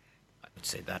time. I would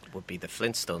say that would be the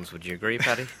Flintstones. Would you agree,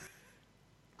 Paddy?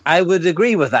 I would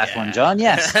agree with that one, John,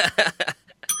 yes.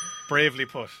 Bravely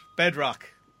put. Bedrock.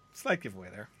 Slight giveaway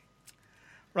there.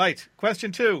 Right,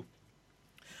 question 2.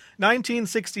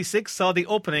 1966 saw the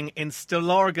opening in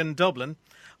Stillorgan, Dublin,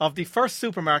 of the first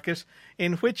supermarket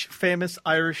in which famous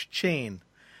Irish chain.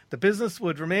 The business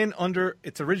would remain under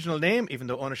its original name, even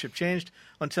though ownership changed,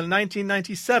 until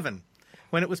 1997,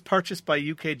 when it was purchased by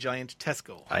UK giant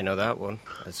Tesco. I know that one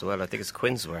as well. I think it's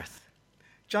Quinsworth.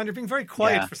 John, you're being very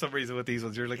quiet for some reason with these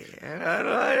ones. You're like,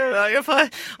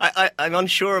 I'm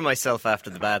unsure of myself after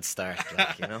the bad start.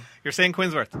 Like, you know, you're saying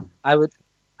Quinsworth.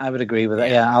 I would agree with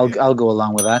that. Yeah, I'll go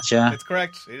along with that. Yeah, it's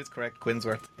correct. It is correct.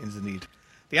 Quinsworth is indeed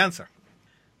the answer.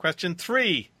 Question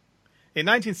 3. In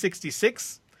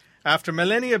 1966, after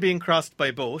millennia being crossed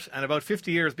by boat and about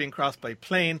 50 years being crossed by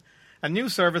plane, a new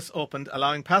service opened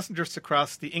allowing passengers to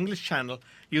cross the English Channel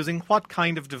using what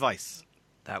kind of device?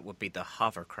 That would be the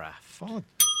hovercraft. Oh,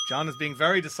 John is being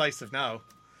very decisive now.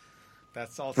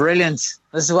 That's all. Brilliant.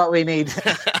 This is what we need.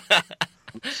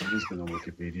 Someone's been on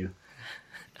Wikipedia.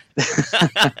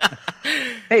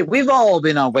 Hey, we've all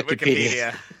been on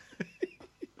Wikipedia.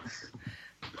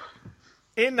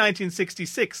 In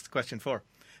 1966, question 4,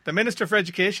 the Minister for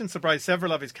Education surprised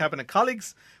several of his cabinet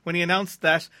colleagues when he announced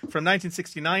that from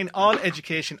 1969 all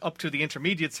education up to the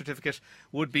intermediate certificate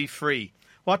would be free.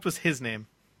 What was his name?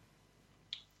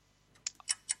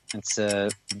 It's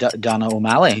Donna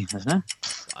O'Malley, isn't it?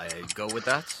 I go with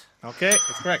that. Okay,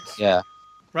 that's correct. Yeah.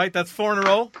 Right, that's 4 in a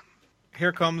row.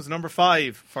 Here comes number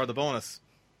 5 for the bonus.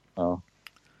 Oh.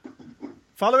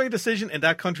 Following a decision in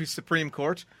that country's Supreme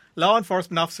Court, law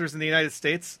enforcement officers in the United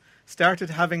States started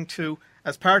having to,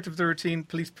 as part of the routine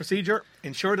police procedure,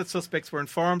 ensure that suspects were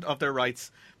informed of their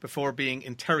rights before being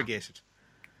interrogated.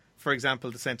 For example,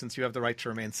 the sentence, "You have the right to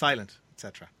remain silent,"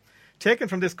 etc. Taken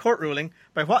from this court ruling,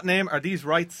 by what name are these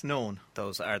rights known?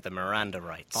 Those are the Miranda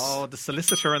rights. Oh, the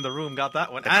solicitor in the room got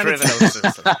that one. The criminal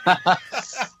system.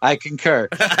 I concur.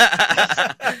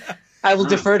 I will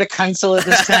defer to counsel at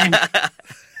this time.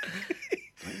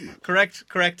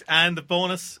 Correct. And the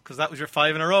bonus, because that was your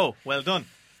 5 in a row. Well done.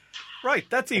 Right,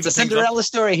 that's even. It's a Cinderella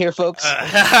story here, folks.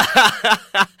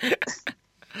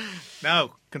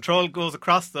 Now, control goes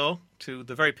across, though, to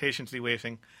the very patiently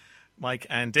waiting Mike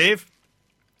and Dave.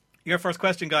 Your first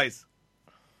question, guys.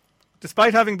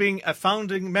 Despite having been a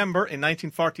founding member in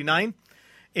 1949,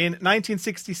 in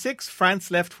 1966,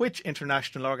 France left which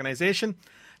international organisation,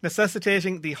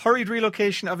 necessitating the hurried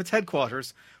relocation of its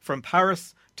headquarters from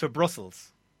Paris to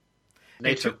Brussels?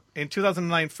 NATO. In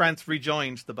 2009, France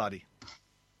rejoined the body.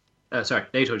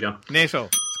 NATO, John. NATO,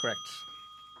 that's correct.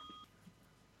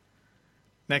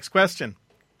 Next question.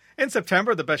 In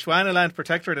September, the Bechuanaland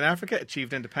Protectorate in Africa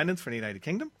achieved independence from the United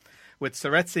Kingdom, with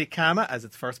Seretse Khama as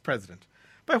its first president.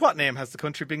 By what name has the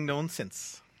country been known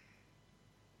since?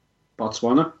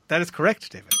 Botswana. That is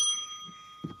correct, David.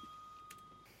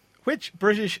 Which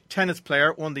British tennis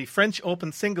player won the French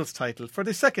Open singles title for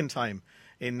the second time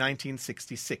in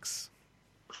 1966?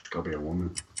 It's got to be a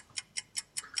woman.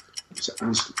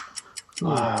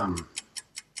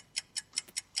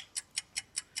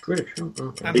 British.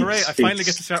 Okay. And hooray, I finally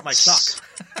get to start my clock.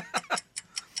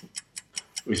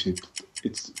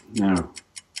 It's now.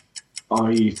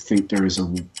 I think there is a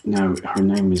now. Her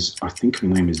name is. I think her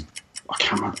name is. I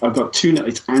can't remember. I've got two.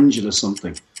 It's Angela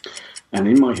something, and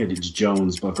in my head it's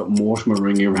Jones, but I've got Mortimer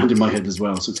ringing around in my head as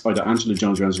well. So it's either Angela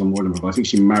Jones or Angela Mortimer. But I think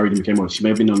she married and became what she may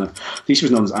have been known. I think she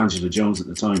was known as Angela Jones at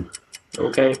the time.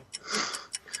 Okay.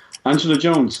 Angela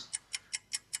Jones.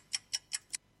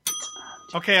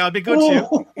 Okay, I'll be good to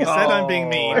you. You said I'm being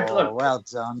mean. Oh, well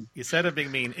done. You said I'm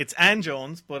being mean. It's Anne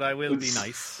Jones, but I will be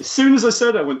nice. As soon as I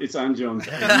said that, I went, it's Anne Jones.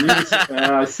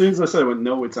 As soon as I said it, I went,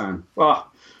 no, it's Anne. Oh,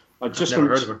 I've never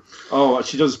heard of her. Oh,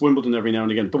 she does Wimbledon every now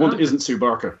and again. The one that isn't Sue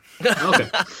Barker. Okay.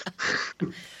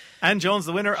 Anne Jones,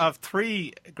 the winner of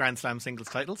 3 Grand Slam singles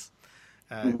titles,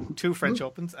 2 French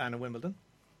Opens and a Wimbledon.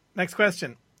 Next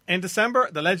question. In December,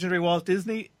 the legendary Walt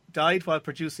Disney died while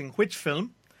producing which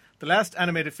film? The last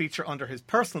animated feature under his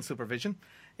personal supervision.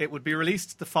 It would be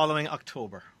released the following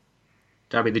October.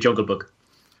 Darby the Jungle Book.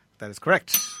 That is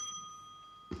correct.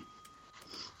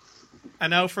 And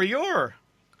now for your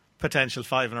potential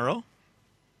 5 in a row.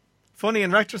 Funny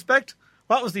in retrospect,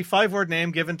 what was the 5-word name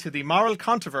given to the moral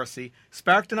controversy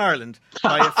sparked in Ireland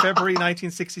by a February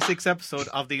 1966 episode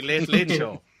of The Late Late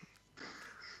Show?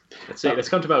 Let's see. Let's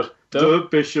count them out. The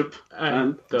Bishop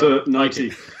and the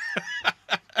Knighty.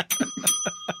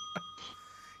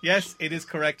 Yes, it is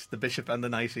correct. The Bishop and the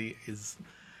Knighty is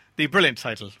the brilliant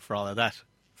title for all of that.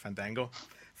 Fandango.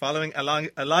 Following a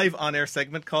live on-air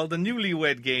segment called The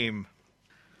Newlywed Game.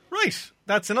 Right,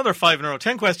 that's another 5 in a row.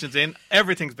 10 questions in.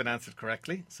 Everything's been answered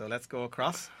correctly. So let's go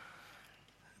across.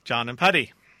 John and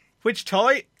Paddy. Which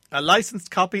toy, a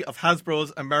licensed copy of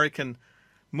Hasbro's American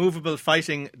movable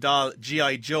fighting doll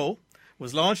G.I. Joe,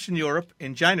 was launched in Europe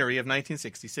in January of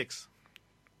 1966?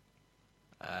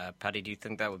 Paddy, do you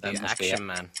think that would be Action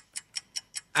Man?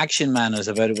 Action Man was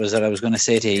what I was going to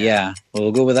say to you. Yeah, well,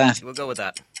 we'll go with that. We'll go with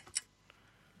that.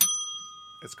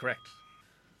 It's correct.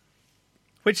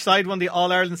 Which side won the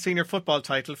All-Ireland Senior Football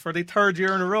title for the 3rd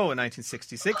year in a row in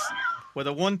 1966 with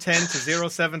a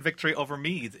 110-0-7 victory over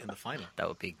Meath in the final? That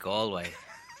would be Galway.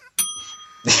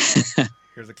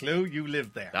 Here's a clue. You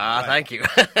lived there. Thank you.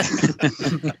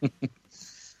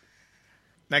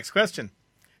 Next question.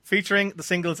 Featuring the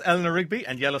singles Eleanor Rigby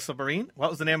and Yellow Submarine, what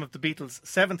was the name of the Beatles'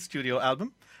 7th studio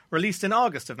album, released in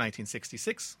August of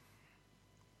 1966?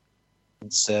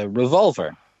 It's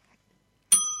Revolver.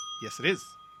 Yes, it is.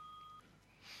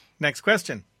 Next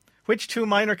question. Which 2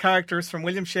 minor characters from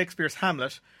William Shakespeare's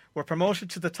Hamlet were promoted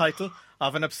to the title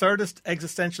of an absurdist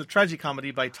existential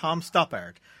tragicomedy by Tom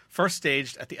Stoppard, first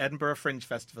staged at the Edinburgh Fringe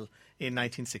Festival in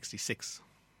 1966?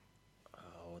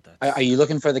 Are you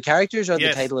looking for the characters or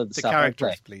yes, the title of the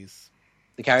characters, play? Please.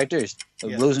 The characters.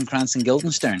 Yes. Rosencrantz and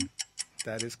Guildenstern.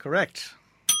 That is correct.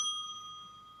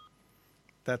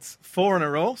 That's 4 in a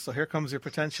row, so here comes your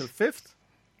potential 5th.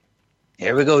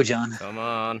 Here we go, John. Come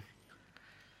on.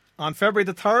 On February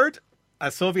the 3rd, a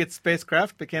Soviet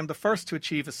spacecraft became the first to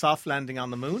achieve a soft landing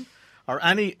on the moon, or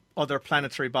any other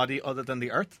planetary body other than the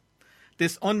Earth.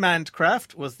 This unmanned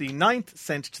craft was the 9th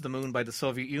sent to the moon by the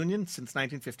Soviet Union since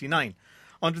 1959,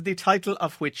 under the title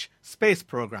of which space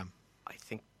program? I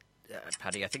think,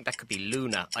 Paddy, I think that could be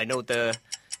Luna. I know the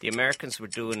Americans were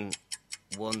doing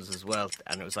ones as well,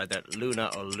 and it was either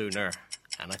Luna or Lunar,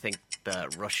 and I think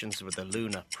the Russians were the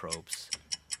Luna probes.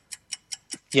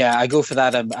 Yeah, I go for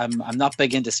that. I'm not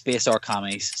big into space or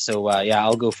commies, so yeah,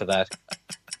 I'll go for that.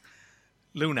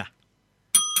 Luna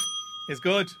is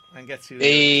good and gets you.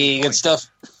 Hey, good stuff.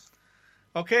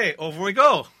 Okay, over we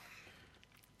go.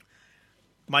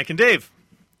 Mike and Dave.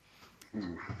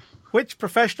 Which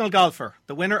professional golfer,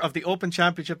 the winner of the Open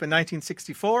Championship in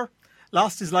 1964,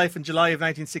 lost his life in July of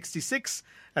 1966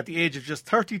 at the age of just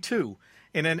 32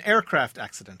 in an aircraft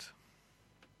accident?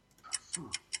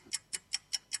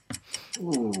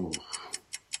 Oh.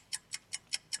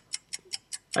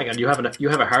 Hang on, you have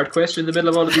a hard question in the middle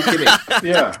of all of these giving.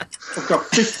 Yeah, I've got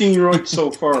 15 right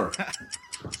so far.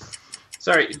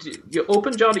 Sorry, you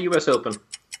Open, John, or US Open?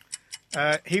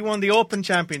 He won the Open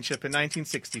Championship in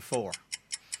 1964.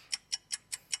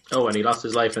 Oh, and he lost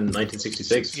his life in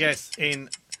 1966. Yes, in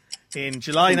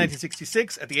July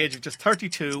 1966 at the age of just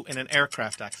 32 in an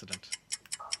aircraft accident.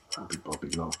 Bobby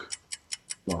Locke.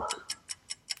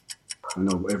 I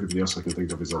know everybody else I can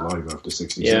think of is alive after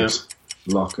 66.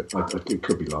 Yeah. Locke, it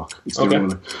could be Locke. It's Okay.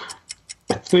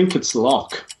 I think it's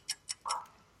Locke.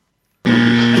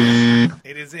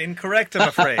 It is incorrect, I'm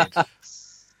afraid.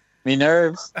 Me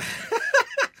nerves.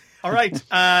 All right,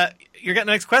 you're getting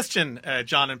the next question,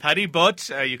 John and Paddy, but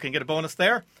you can get a bonus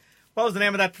there. What was the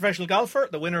name of that professional golfer,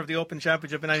 the winner of the Open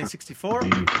Championship in 1964,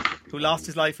 who lost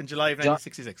his life in July of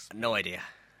 1966? No idea.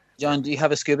 John, do you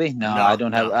have a Scooby? No, No, I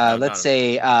don't have. no, let's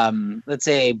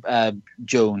say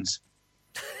Jones.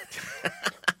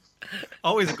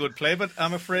 Always a good play, but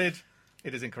I'm afraid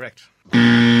it is incorrect.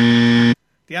 The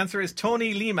answer is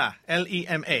Tony Lema,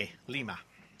 L-E-M-A, Lema.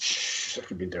 That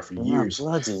could be there for years.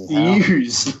 Bloody hell.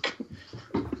 Years.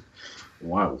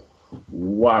 Wow.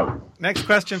 Next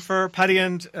question for Paddy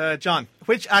and John.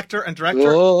 Which actor and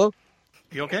director... Whoa.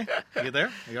 You okay? Are you there?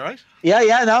 Are you all right?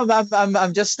 Yeah. No,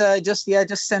 I'm just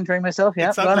centering myself. Yeah,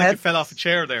 It sounded go like ahead. you fell off a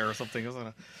chair there or something, isn't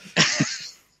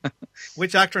it?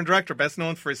 Which actor and director, best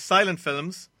known for his silent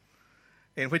films,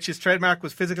 in which his trademark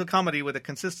was physical comedy with a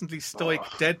consistently stoic,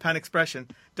 deadpan expression,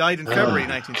 died in February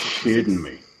 1966? Kidding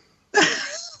me.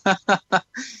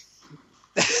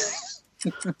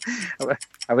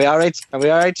 Are we all right? Are we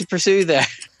all right to pursue there?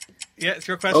 Yeah, it's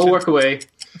your question. Oh, work away.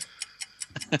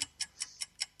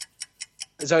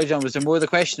 Sorry, John. Was there more of the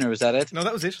question, or was that it? No,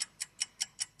 that was it.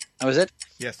 That was it.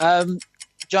 Yes.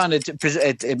 John,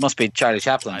 it must be Charlie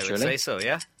Chaplin, I would surely. say so,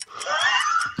 yeah.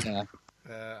 Yeah.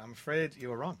 I'm afraid you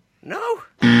were wrong. No.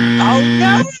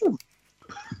 Oh no!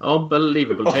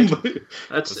 Unbelievable.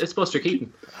 It's Buster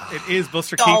Keaton. It is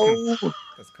Buster Keaton.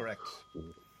 That's correct.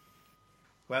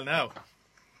 Well, now.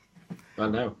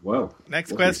 Well.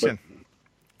 Next question.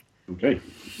 Okay.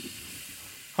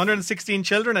 116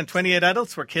 children and 28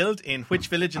 adults were killed in which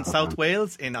village in South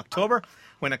Wales in October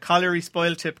when a colliery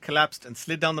spoil tip collapsed and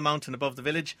slid down the mountain above the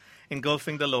village,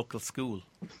 engulfing the local school?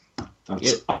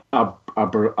 That's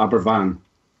Aberfan.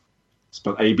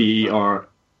 Spelled Aberfan.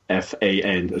 Yes.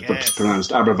 It's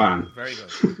pronounced Aberfan. Very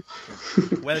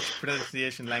good. Welsh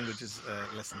pronunciation languages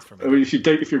lessons for I me. mean,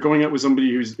 if you're going out with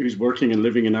somebody who's working and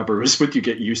living in Aberystwyth, you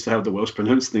get used to how the Welsh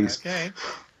pronounce things. Okay.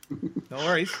 No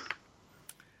worries.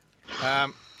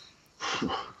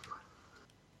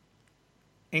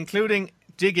 Including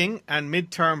Digging and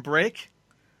Midterm Break,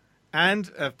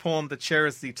 and a poem that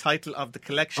shares the title of the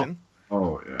collection.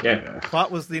 Oh, Yeah.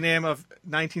 What was the name of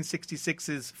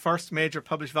 1966's first major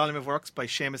published volume of works by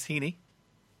Seamus Heaney?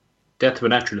 Death of a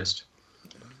Naturalist.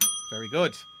 Very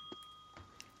good.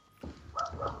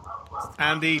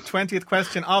 And the 20th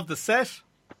question of the set.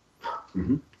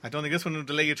 I don't think this one will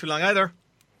delay you too long either.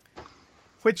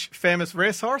 Which famous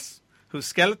racehorse, whose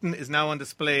skeleton is now on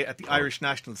display at the Irish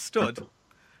National Stud,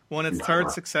 won its third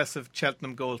successive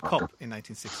Cheltenham Gold Cup in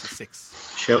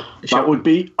 1966? That would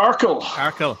be Arkle.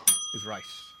 Arkle is right.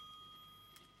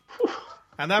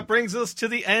 And that brings us to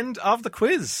the end of the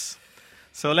quiz.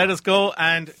 So let us go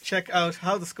and check out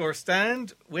how the scores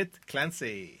stand with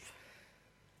Clancy.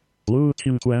 Blue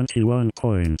team 21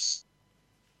 points.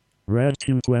 Red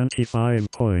team 25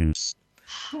 points.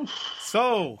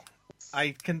 So,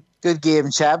 I can... Good game,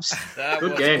 chaps. That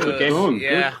Good was game, good game. Oh,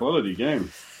 Yeah. good quality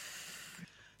game.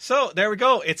 So, there we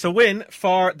go. It's a win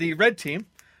for the red team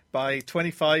by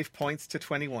 25 points to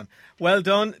 21. Well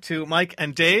done to Mike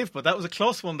and Dave, but that was a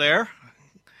close one there.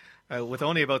 With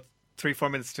only about 3-4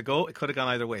 minutes to go, it could have gone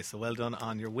either way. So well done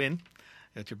on your win,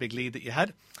 at your big lead that you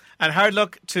had. And hard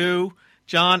luck to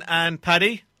John and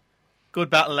Paddy. Good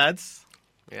battle, lads.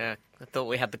 Yeah, I thought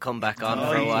we had the comeback on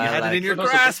Oh, for a you while. had it like. in your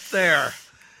grasp there.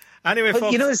 Anyway, But,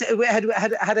 folks. you know,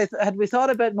 had we thought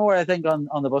a bit more, I think on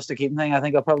the Buster Keaton thing, I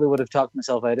think I probably would have talked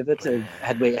myself out of it.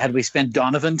 Had we spent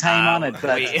Donovan time on it,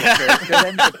 but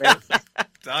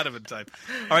Donovan time.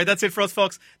 All right, that's it for us,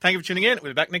 folks. Thank you for tuning in.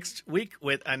 We'll be back next week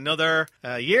with another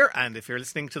year. And if you're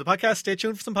listening to the podcast, stay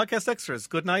tuned for some podcast extras.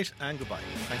 Good night and goodbye.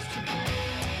 Thanks for tuning in.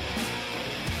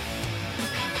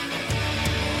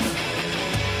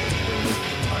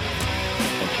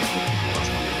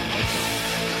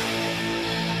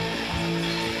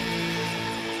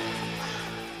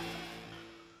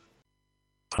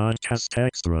 Podcast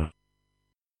Extra.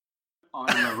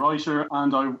 I'm a writer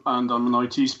and I'm an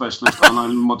IT specialist and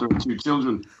I'm a mother of 2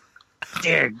 children.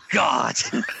 dear God.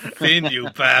 Finn, you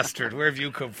bastard. Where have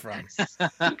you come from?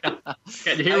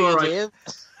 Can you hear all right?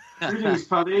 Greetings,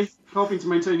 Paddy. Hoping to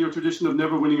maintain your tradition of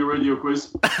never winning a radio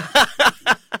quiz.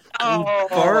 Oh,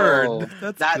 Burn.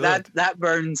 That's that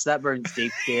burns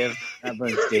deep, Dave. That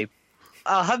burns deep.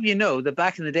 I'll have you know that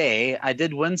back in the day, I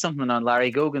did win something on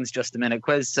Larry Gogan's Just a Minute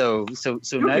quiz. So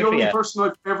You're now the for only you. person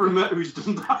I've ever met who's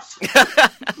done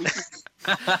that.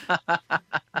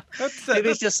 Maybe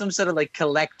it's just some sort of like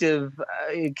collective,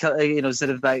 sort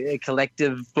of like a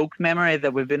collective folk memory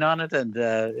that we've been on it, and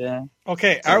yeah.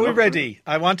 Okay, are we ready?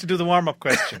 I want to do the warm-up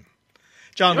question.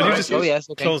 John, will you just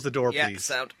close the door, Yeah, please?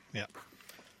 sound. Yeah.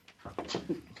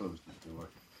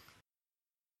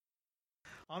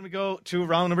 On we go to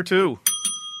round number 2.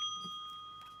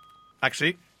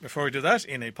 Actually, before we do that,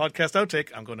 in a podcast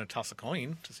outtake, I'm going to toss a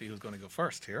coin to see who's going to go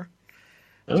first here.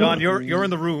 John, you're in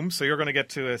the room, so you're going to get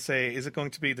to say, is it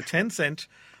going to be the 10 cent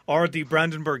or the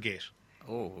Brandenburg Gate?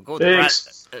 Oh, we'll go with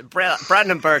the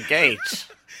Brandenburg Gate.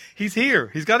 He's here.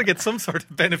 He's got to get some sort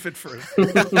of benefit for it.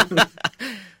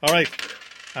 All right.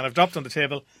 And I've dropped on the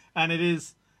table, and it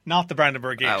is not the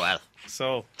Brandenburg Gate. Oh, well.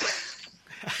 So...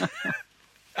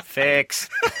 Fix.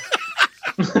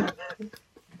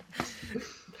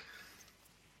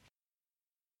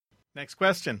 Next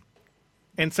question.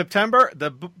 In September,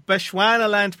 the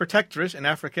Bechuanaland Protectorate in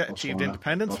Africa achieved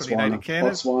independence from the United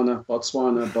Kingdom.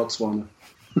 Botswana.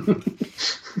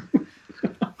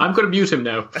 I'm going to mute him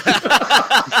now.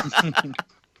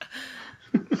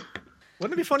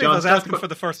 Wouldn't it be funny John, if I was asking for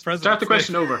the first president? Start the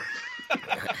question over.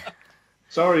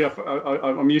 Sorry,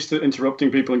 I'm used to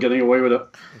interrupting people and getting away with it.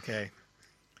 Okay.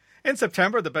 In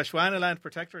September, the Bechuanaland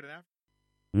Protectorate in Africa.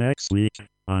 Next week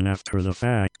on After the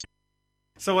Fact.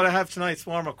 So what I have tonight's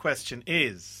warm-up question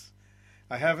is,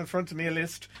 I have in front of me a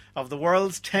list of the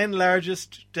world's 10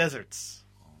 largest deserts.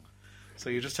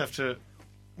 So you just have to,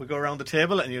 we go around the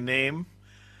table and you name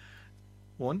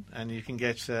one, and you can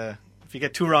get, if you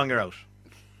get 2 wrong, you're out.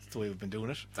 That's the way we've been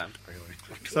doing it.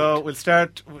 So we'll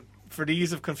start, for the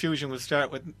ease of confusion, we'll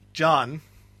start with John,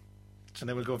 and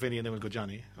then we'll go Vinny, and then we'll go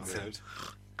Johnny. Okay.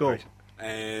 Go. Right.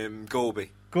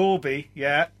 Gobi. Gobi,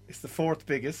 yeah, it's the 4th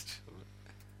biggest.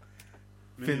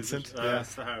 Vincent, yeah.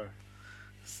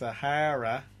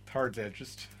 Sahara, 3rd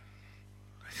largest.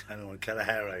 I don't know,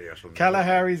 Kalahari or something.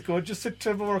 Kalahari's good. Just sit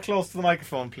more close to the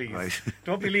microphone, please. Right.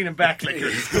 Don't be leaning back like you're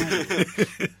in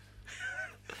school.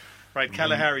 Right,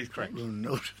 Kalahari's correct.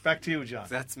 Back to you, John.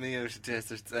 That's me out of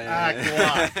deserts. Go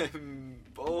on.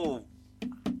 Oh.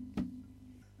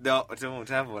 No, I don't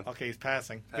have one. Okay, he's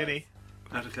passing. Vinny.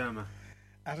 Atacama.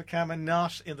 Atacama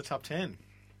not in the top 10.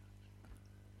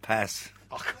 Pass.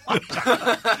 Oh, come on,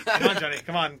 Johnny. Come on, Johnny.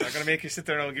 Come on. I'm going to make you sit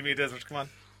there now and give me a desert. Come on.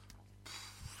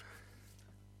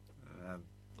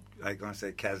 I'm going to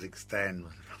say Kazakhstan.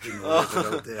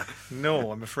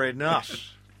 No, I'm afraid not.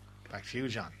 Back to you,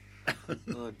 John.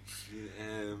 Oh,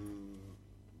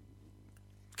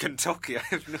 Kentucky, I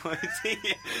have no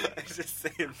idea. I just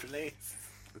say in place.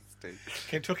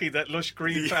 Kentucky, that lush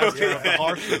green pasture of the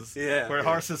horses, yeah, where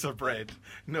horses are bred.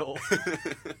 No.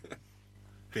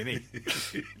 Vinny.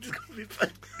 It's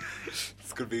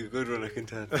going to be a good one, I can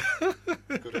tell.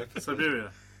 Good episode.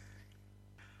 Siberia.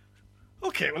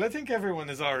 Okay, well, I think everyone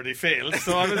has already failed,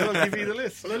 so I will give you the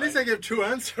list. Well, at least I give 2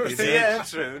 answers. Yeah,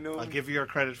 true. No. I'll give you your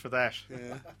credit for that.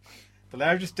 Yeah. The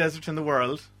largest desert in the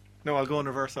world. No, I'll go in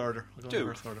reverse order.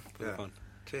 Yeah. Fun.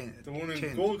 The one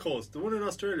in Gold Coast. The one in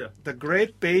Australia. The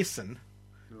Great Basin,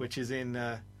 which is in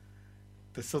the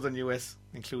southern US,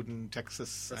 including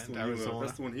Texas and Arizona.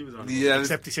 That's the one he was on. Yeah,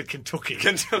 except he said Kentucky.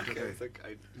 Kentucky.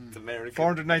 It's American.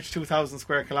 492,000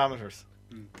 square kilometres.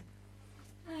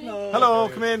 Hello,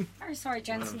 come in. Oh, sorry,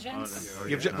 gents and gents.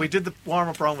 We did the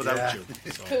warm-up wrong without you.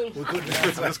 So Cool. we're good.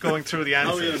 I'm just going through the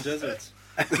How are you on answers. deserts?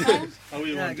 How are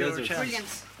you on deserts?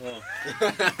 Brilliant. Oh.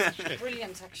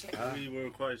 Brilliant, actually. We were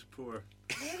quite poor.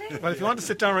 Really? Well, if you want to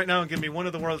sit down right now and give me one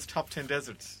of the world's top 10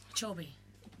 deserts. Chubby.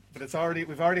 But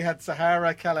we've already had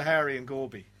Sahara, Kalahari, and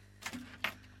Gobi.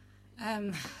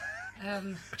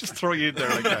 Just throw you in there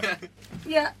like that.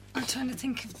 Yeah, I'm trying to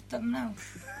think of them now.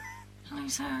 I'm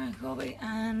sorry, Gobi,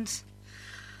 and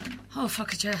oh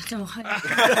fuck it, yeah, no.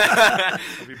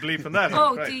 I'll be bleeping that.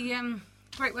 Oh, right. the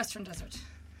Great Western Desert.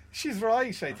 She's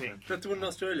right, I think. That's the one in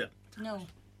Australia. No,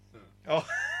 Oh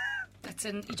that's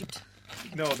in Egypt.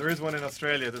 no, there is one in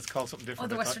Australia that's called something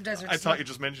different. Oh, the Western Desert. I thought you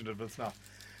just mentioned it, but it's not.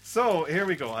 So here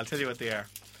we go. I'll tell you what they are.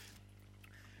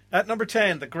 At number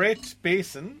 10, the Great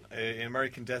Basin,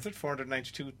 American Desert,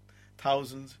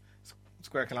 492,000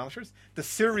 square kilometers. The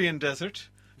Syrian Desert,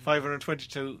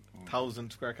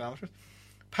 522,000 square kilometers.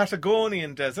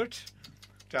 Patagonian Desert,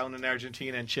 down in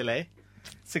Argentina and Chile,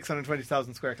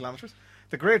 620,000 square kilometers.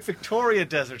 The Great Victoria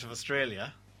Desert of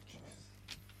Australia,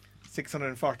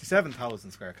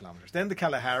 647,000 square kilometers. Then the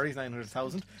Kalahari is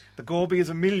 900,000. The Gobi is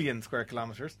 1,000,000 square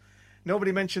kilometers.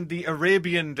 Nobody mentioned the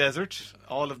Arabian Desert,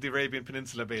 all of the Arabian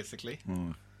Peninsula basically.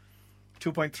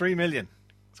 2.3 million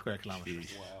square kilometers.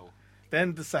 Wow.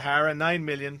 Then the Sahara, 9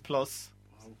 million plus.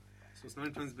 Wow. So it's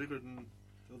 9 times bigger than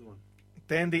the other one.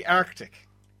 Then the Arctic,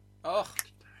 Oh,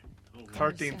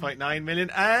 13.9 million.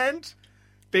 And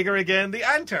bigger again, the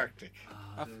Antarctic.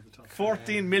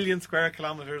 14 million square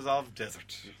kilometers of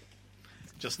desert.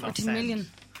 Just not 14 sand. million.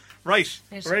 Right,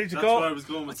 Yes. ready to That's go? where I was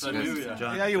going with Siberia.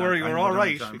 Yeah, you were all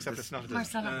right, except it's not a desert.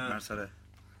 Marcella. Marcella.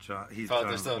 John, he's Father,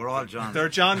 John. son. We're all John. They're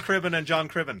John Cribben and John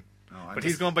Cribben. No, I'm But just-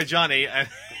 he's going by Johnny and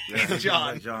he's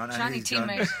John. John. and Johnny he's John.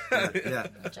 teammate.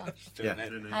 Yeah. John. Yeah.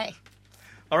 Hi.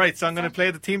 All right, so I'm going to play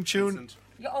the theme tune.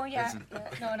 Oh yeah.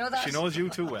 No, I know that. She knows you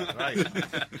too well, right?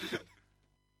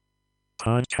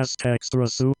 Podcast Extra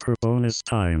Super Bonus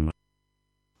Time.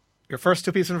 Your first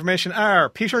two pieces of information are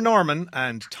Peter Norman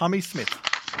and Tommy Smith.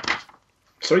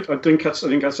 Sorry, I didn't catch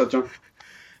that, John.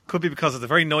 Could be because of the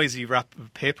very noisy wrap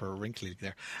of paper wrinkly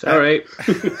there. It's all right.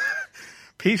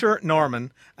 Peter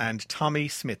Norman and Tommy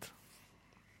Smith.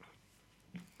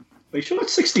 Are you sure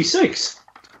that's 66?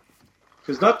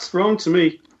 Because that's wrong to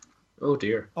me. Oh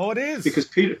dear. Oh, it is. Because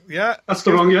Peter, Yeah. that's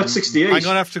the wrong. Yeah, that's 68. I'm going to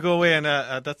have to go away and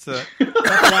that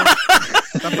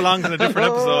belongs in a different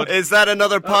episode. is that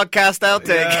another podcast outtake?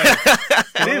 Yeah,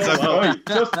 it is. Right,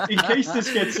 just in case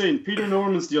this gets in, Peter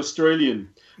Norman's the Australian.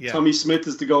 Yeah. Tommy Smith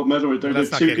is the gold medalist. They're Let's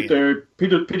the not two. get in. They're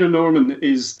Peter Norman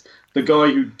is the guy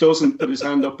who doesn't put his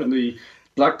hand up in the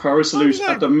Black Power salute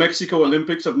yeah. at the Mexico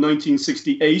Olympics of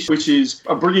 1968, which is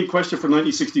a brilliant question for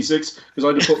 1966 because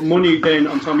I'd have put money then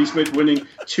on Tommy Smith winning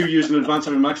 2 years in advance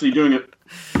of him actually doing it.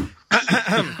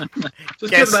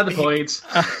 Just Guess- give them the points.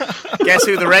 Guess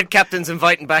who the Red Captain's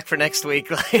inviting back for next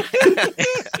week? Especially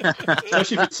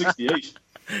if it's 68.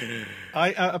 I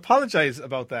apologise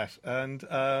about that, and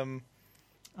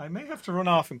I may have to run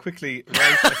off and quickly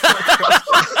write.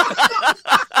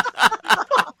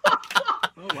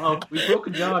 Oh wow, we've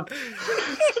broken John.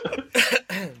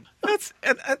 That's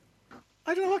I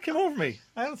don't know what came over me.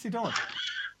 I honestly don't.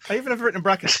 I even have written in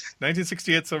brackets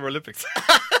 1968 Summer Olympics.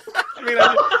 I mean,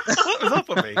 what was up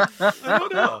with me? I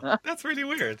don't know. That's really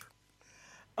weird.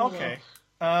 Okay.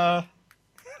 Yeah,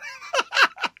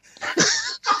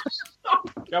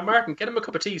 Martin, get him a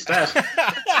cup of tea, stat.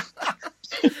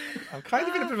 I'm kind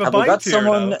of in a bit of a Have we bind got here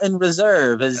someone now. in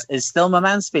reserve? Is Stillman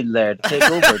Mansfield there to take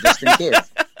over just in case?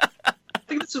 I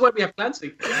think this is why we have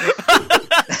Clancy.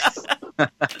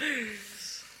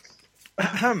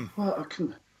 Well, I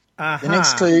can... The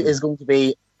next clue is going to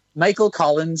be Michael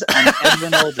Collins and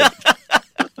Edwin Aldrin.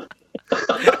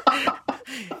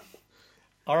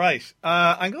 All right.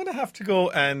 I'm going to have to go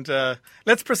and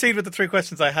let's proceed with the three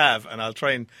questions I have, and I'll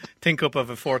try and think up of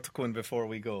a fourth one before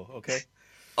we go, okay?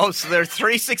 Oh, so there are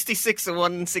 366 and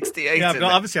 168. Yeah, in no,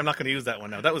 there. obviously I'm not going to use that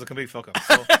one now. That was a complete fuck up.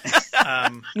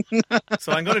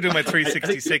 So I'm going to do my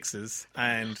 366s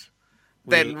and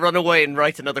Then run away and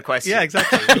write another question. yeah,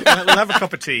 exactly. We'll have a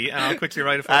cup of tea and I'll quickly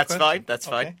write a fourth That's question. fine. That's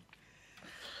Okay. fine.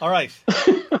 All right.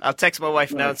 I'll text my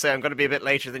wife now and say I'm going to be a bit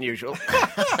later than usual.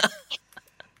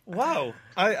 Wow.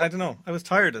 I don't know. I was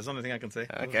tired. That's the only thing I can say.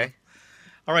 Okay.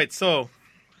 All right. So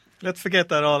let's forget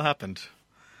that all happened.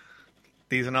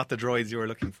 These are not the droids you were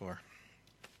looking for.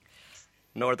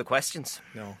 Nor the questions.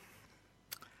 No.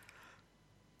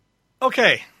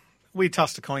 Okay. We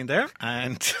tossed a coin there,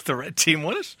 and the red team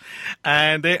won it.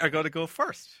 And they are going to go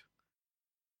first.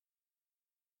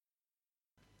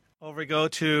 Over we go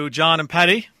to John and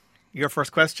Paddy. Your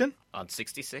first question. On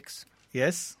 66.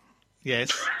 Yes. Yes.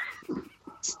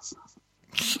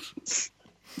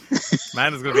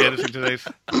 Man is going to be editing tonight.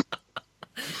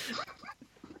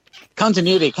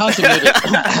 Continuity.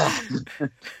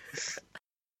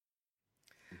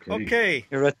 Okay.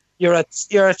 You're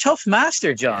a tough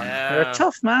master, John. Yeah. You're a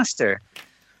tough master.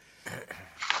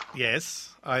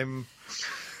 Yes, I'm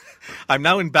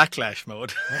now in backlash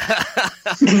mode.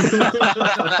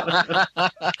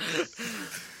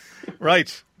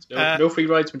 Right. No free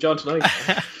rides from John tonight.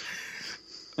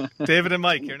 David and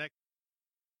Mike, you're next.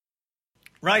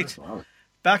 Right.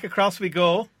 Back across we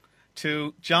go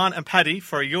to John and Paddy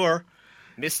for your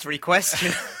mystery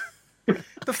question.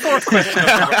 The fourth question.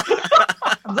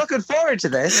 I'm looking forward to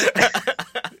this.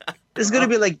 This is going to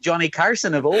be like Johnny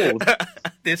Carson of old.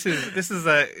 This is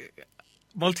a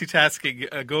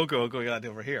multitasking go-go going on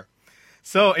over here.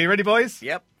 So, are you ready, boys?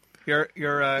 Yep. Your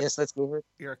yes, let's go over it.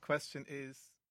 Your question is...